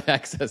have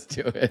access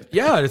to it.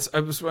 Yeah,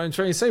 I'm trying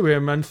to say we're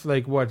in month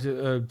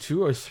 2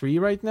 or 3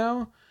 right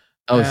now.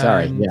 Oh,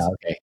 sorry. Yeah.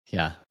 Okay.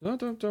 Yeah. No,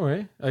 don't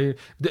worry.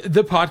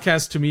 The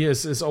podcast to me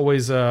is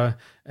always an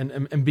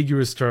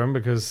ambiguous term,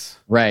 because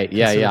right.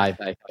 Yeah. I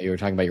thought you were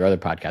talking about your other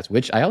podcast,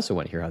 which I also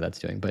want to hear how that's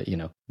doing. But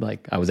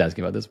I was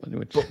asking about this one.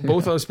 Which...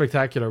 Both are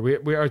spectacular.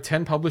 We are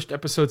 10 published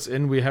episodes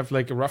in. We have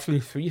roughly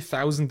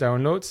 3,000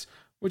 downloads,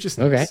 which is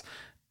nice. Okay.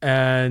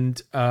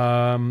 And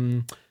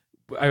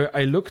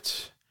I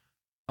looked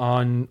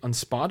on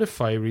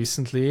Spotify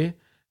recently.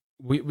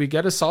 We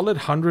get a solid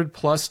 100+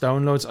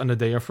 downloads on the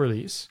day of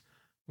release,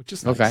 which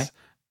is nice. Okay.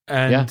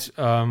 And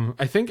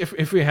I think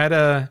if we had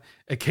a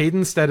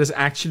cadence that is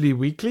actually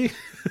weekly,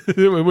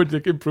 we would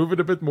improve it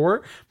a bit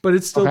more, but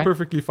it's still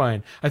perfectly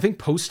fine. I think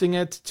posting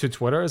it to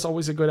Twitter is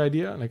always a good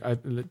idea. Like,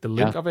 the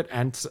link of it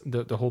and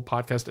the whole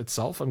podcast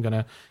itself, I'm going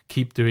to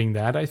keep doing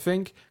that, I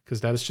think, because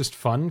that is just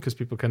fun, because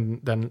people can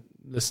then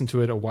listen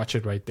to it or watch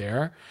it right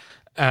there.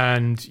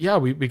 And yeah,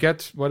 we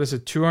get,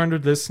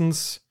 200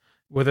 listens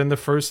within the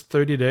first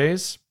 30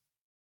 days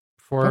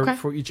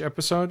for each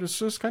episode. It's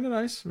just kind of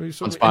nice.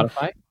 On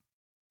Spotify?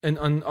 And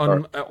on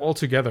all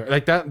together,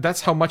 like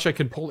that's how much I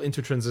can pull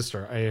into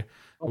Transistor. I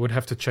would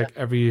have to check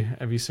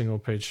every single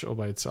page all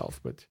by itself,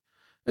 but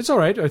it's all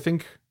right. I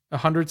think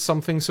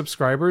 100-something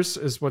subscribers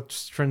is what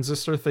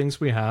Transistor thinks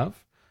we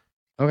have.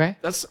 Okay,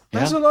 that's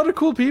a lot of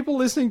cool people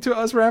listening to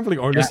us rambling,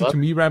 or listening to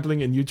me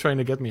rambling and you trying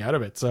to get me out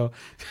of it. So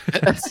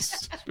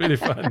it's really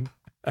fun.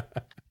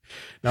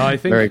 No, I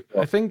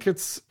think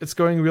it's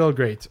going real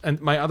great,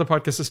 and my other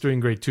podcast is doing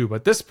great too.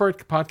 But this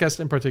podcast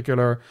in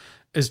particular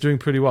is doing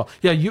pretty well.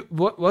 Yeah,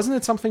 wasn't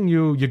it something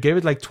you gave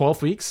it like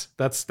 12 weeks?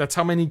 That's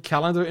how many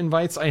calendar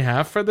invites I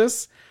have for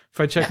this. If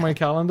I check my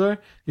calendar,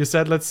 you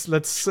said let's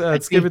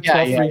give it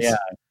 12 weeks. Yeah.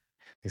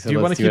 So do you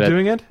want to keep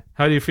doing it?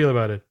 How do you feel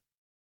about it?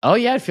 Oh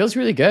yeah, it feels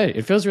really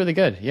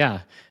good.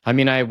 Yeah, I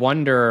mean, I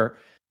wonder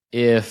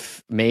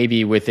if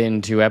maybe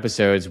within 2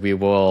 episodes we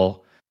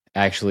will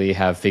actually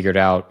have figured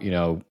out,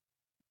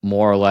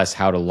 more or less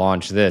how to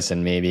launch this,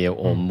 and maybe it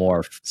will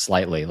morph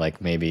slightly. Like,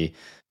 maybe,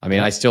 I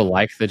mean, I still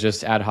like the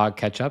just ad hoc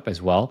catch up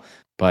as well,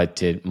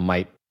 but it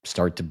might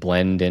start to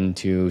blend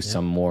into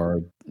some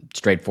more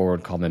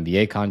straightforward Calm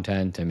MBA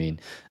content. I mean,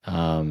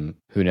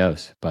 who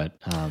knows? But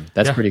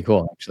that's pretty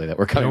cool, actually, that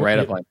we're coming right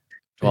up on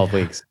 12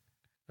 weeks.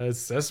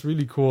 That's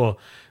really cool.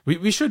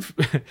 We should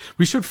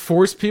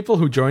force people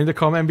who join the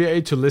Calm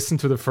MBA to listen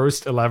to the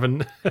first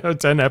 11 or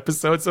 10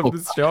 episodes of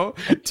this show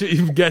to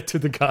even get to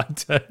the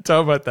content.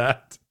 How about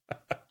that?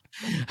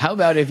 How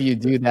about if you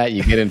do that,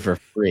 you get in for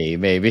free,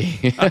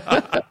 maybe?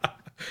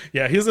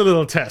 Yeah, here's a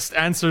little test.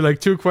 Answer like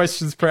 2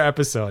 questions per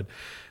episode.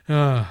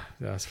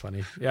 That's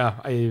funny. Yeah,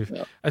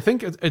 I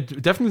think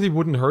it definitely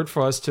wouldn't hurt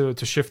for us to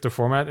shift the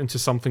format into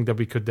something that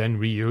we could then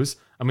reuse.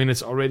 I mean,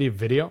 it's already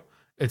video.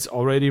 It's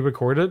already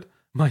recorded.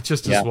 Might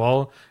just as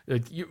well.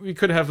 We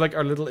could have like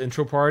our little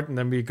intro part, and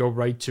then we go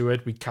right to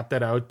it. We cut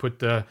that out, put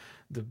the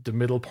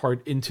middle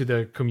part into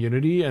the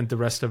community, and the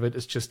rest of it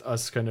is just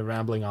us kind of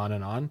rambling on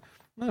and on.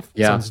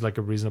 Sounds like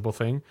a reasonable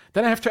thing.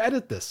 Then I have to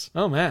edit this.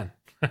 Oh man.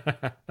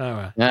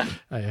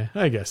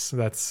 I guess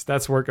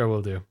that's work I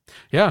will do.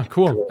 Yeah,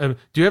 cool. Do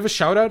you have a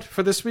shout out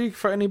for this week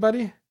for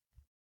anybody?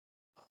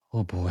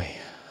 Oh boy.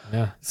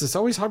 Yeah, this is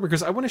always hard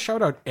because I want to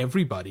shout out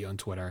everybody on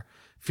Twitter.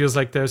 Feels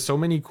like there's so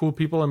many cool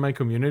people in my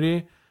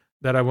community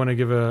that I want to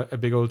give a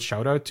big old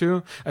shout out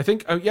to. I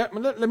think,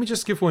 let me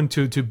just give one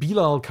to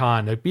Bilal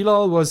Khan.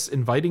 Bilal was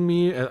inviting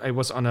me. I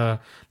was on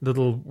a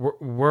little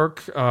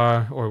work,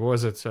 or what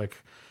was it,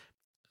 like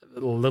a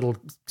little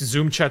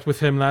Zoom chat with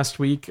him last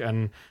week,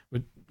 and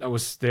I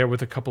was there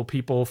with a couple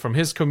people from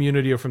his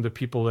community or from the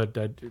people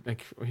that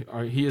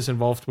he is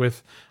involved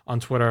with on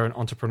Twitter and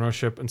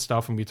entrepreneurship and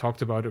stuff. And we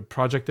talked about a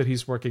project that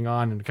he's working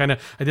on, and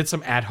I did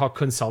some ad hoc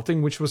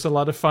consulting, which was a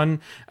lot of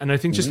fun. And I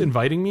think just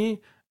inviting me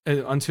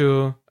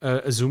onto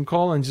a Zoom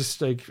call and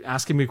just like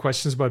asking me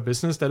questions about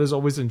business, that is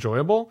always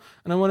enjoyable.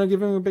 And I want to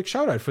give him a big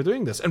shout out for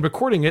doing this and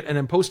recording it and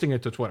then posting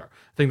it to Twitter.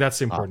 I think that's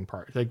the important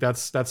part. Like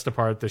that's the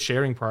part, the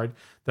sharing part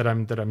that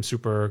I'm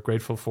super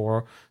grateful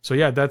for. So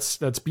yeah, that's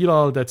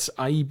Bilal. That's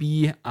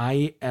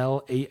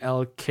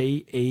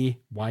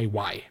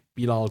IBILALKAYY,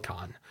 Bilal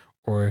Khan,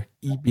 or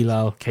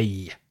Bilal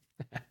K.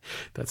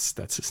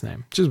 That's his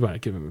name. Just want to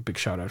give him a big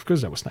shout out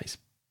because that was nice.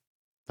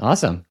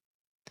 Awesome.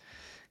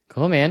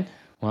 Cool, man.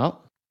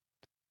 Well,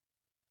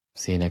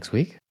 see you next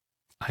week.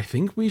 I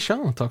think we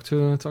shall talk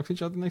to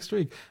each other next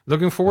week.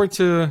 Looking forward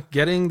to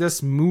getting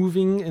this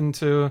moving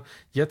into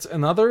yet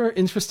another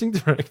interesting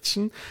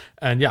direction.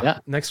 And yeah,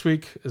 next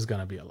week is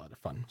going to be a lot of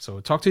fun. So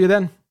talk to you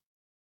then.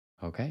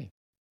 Okay.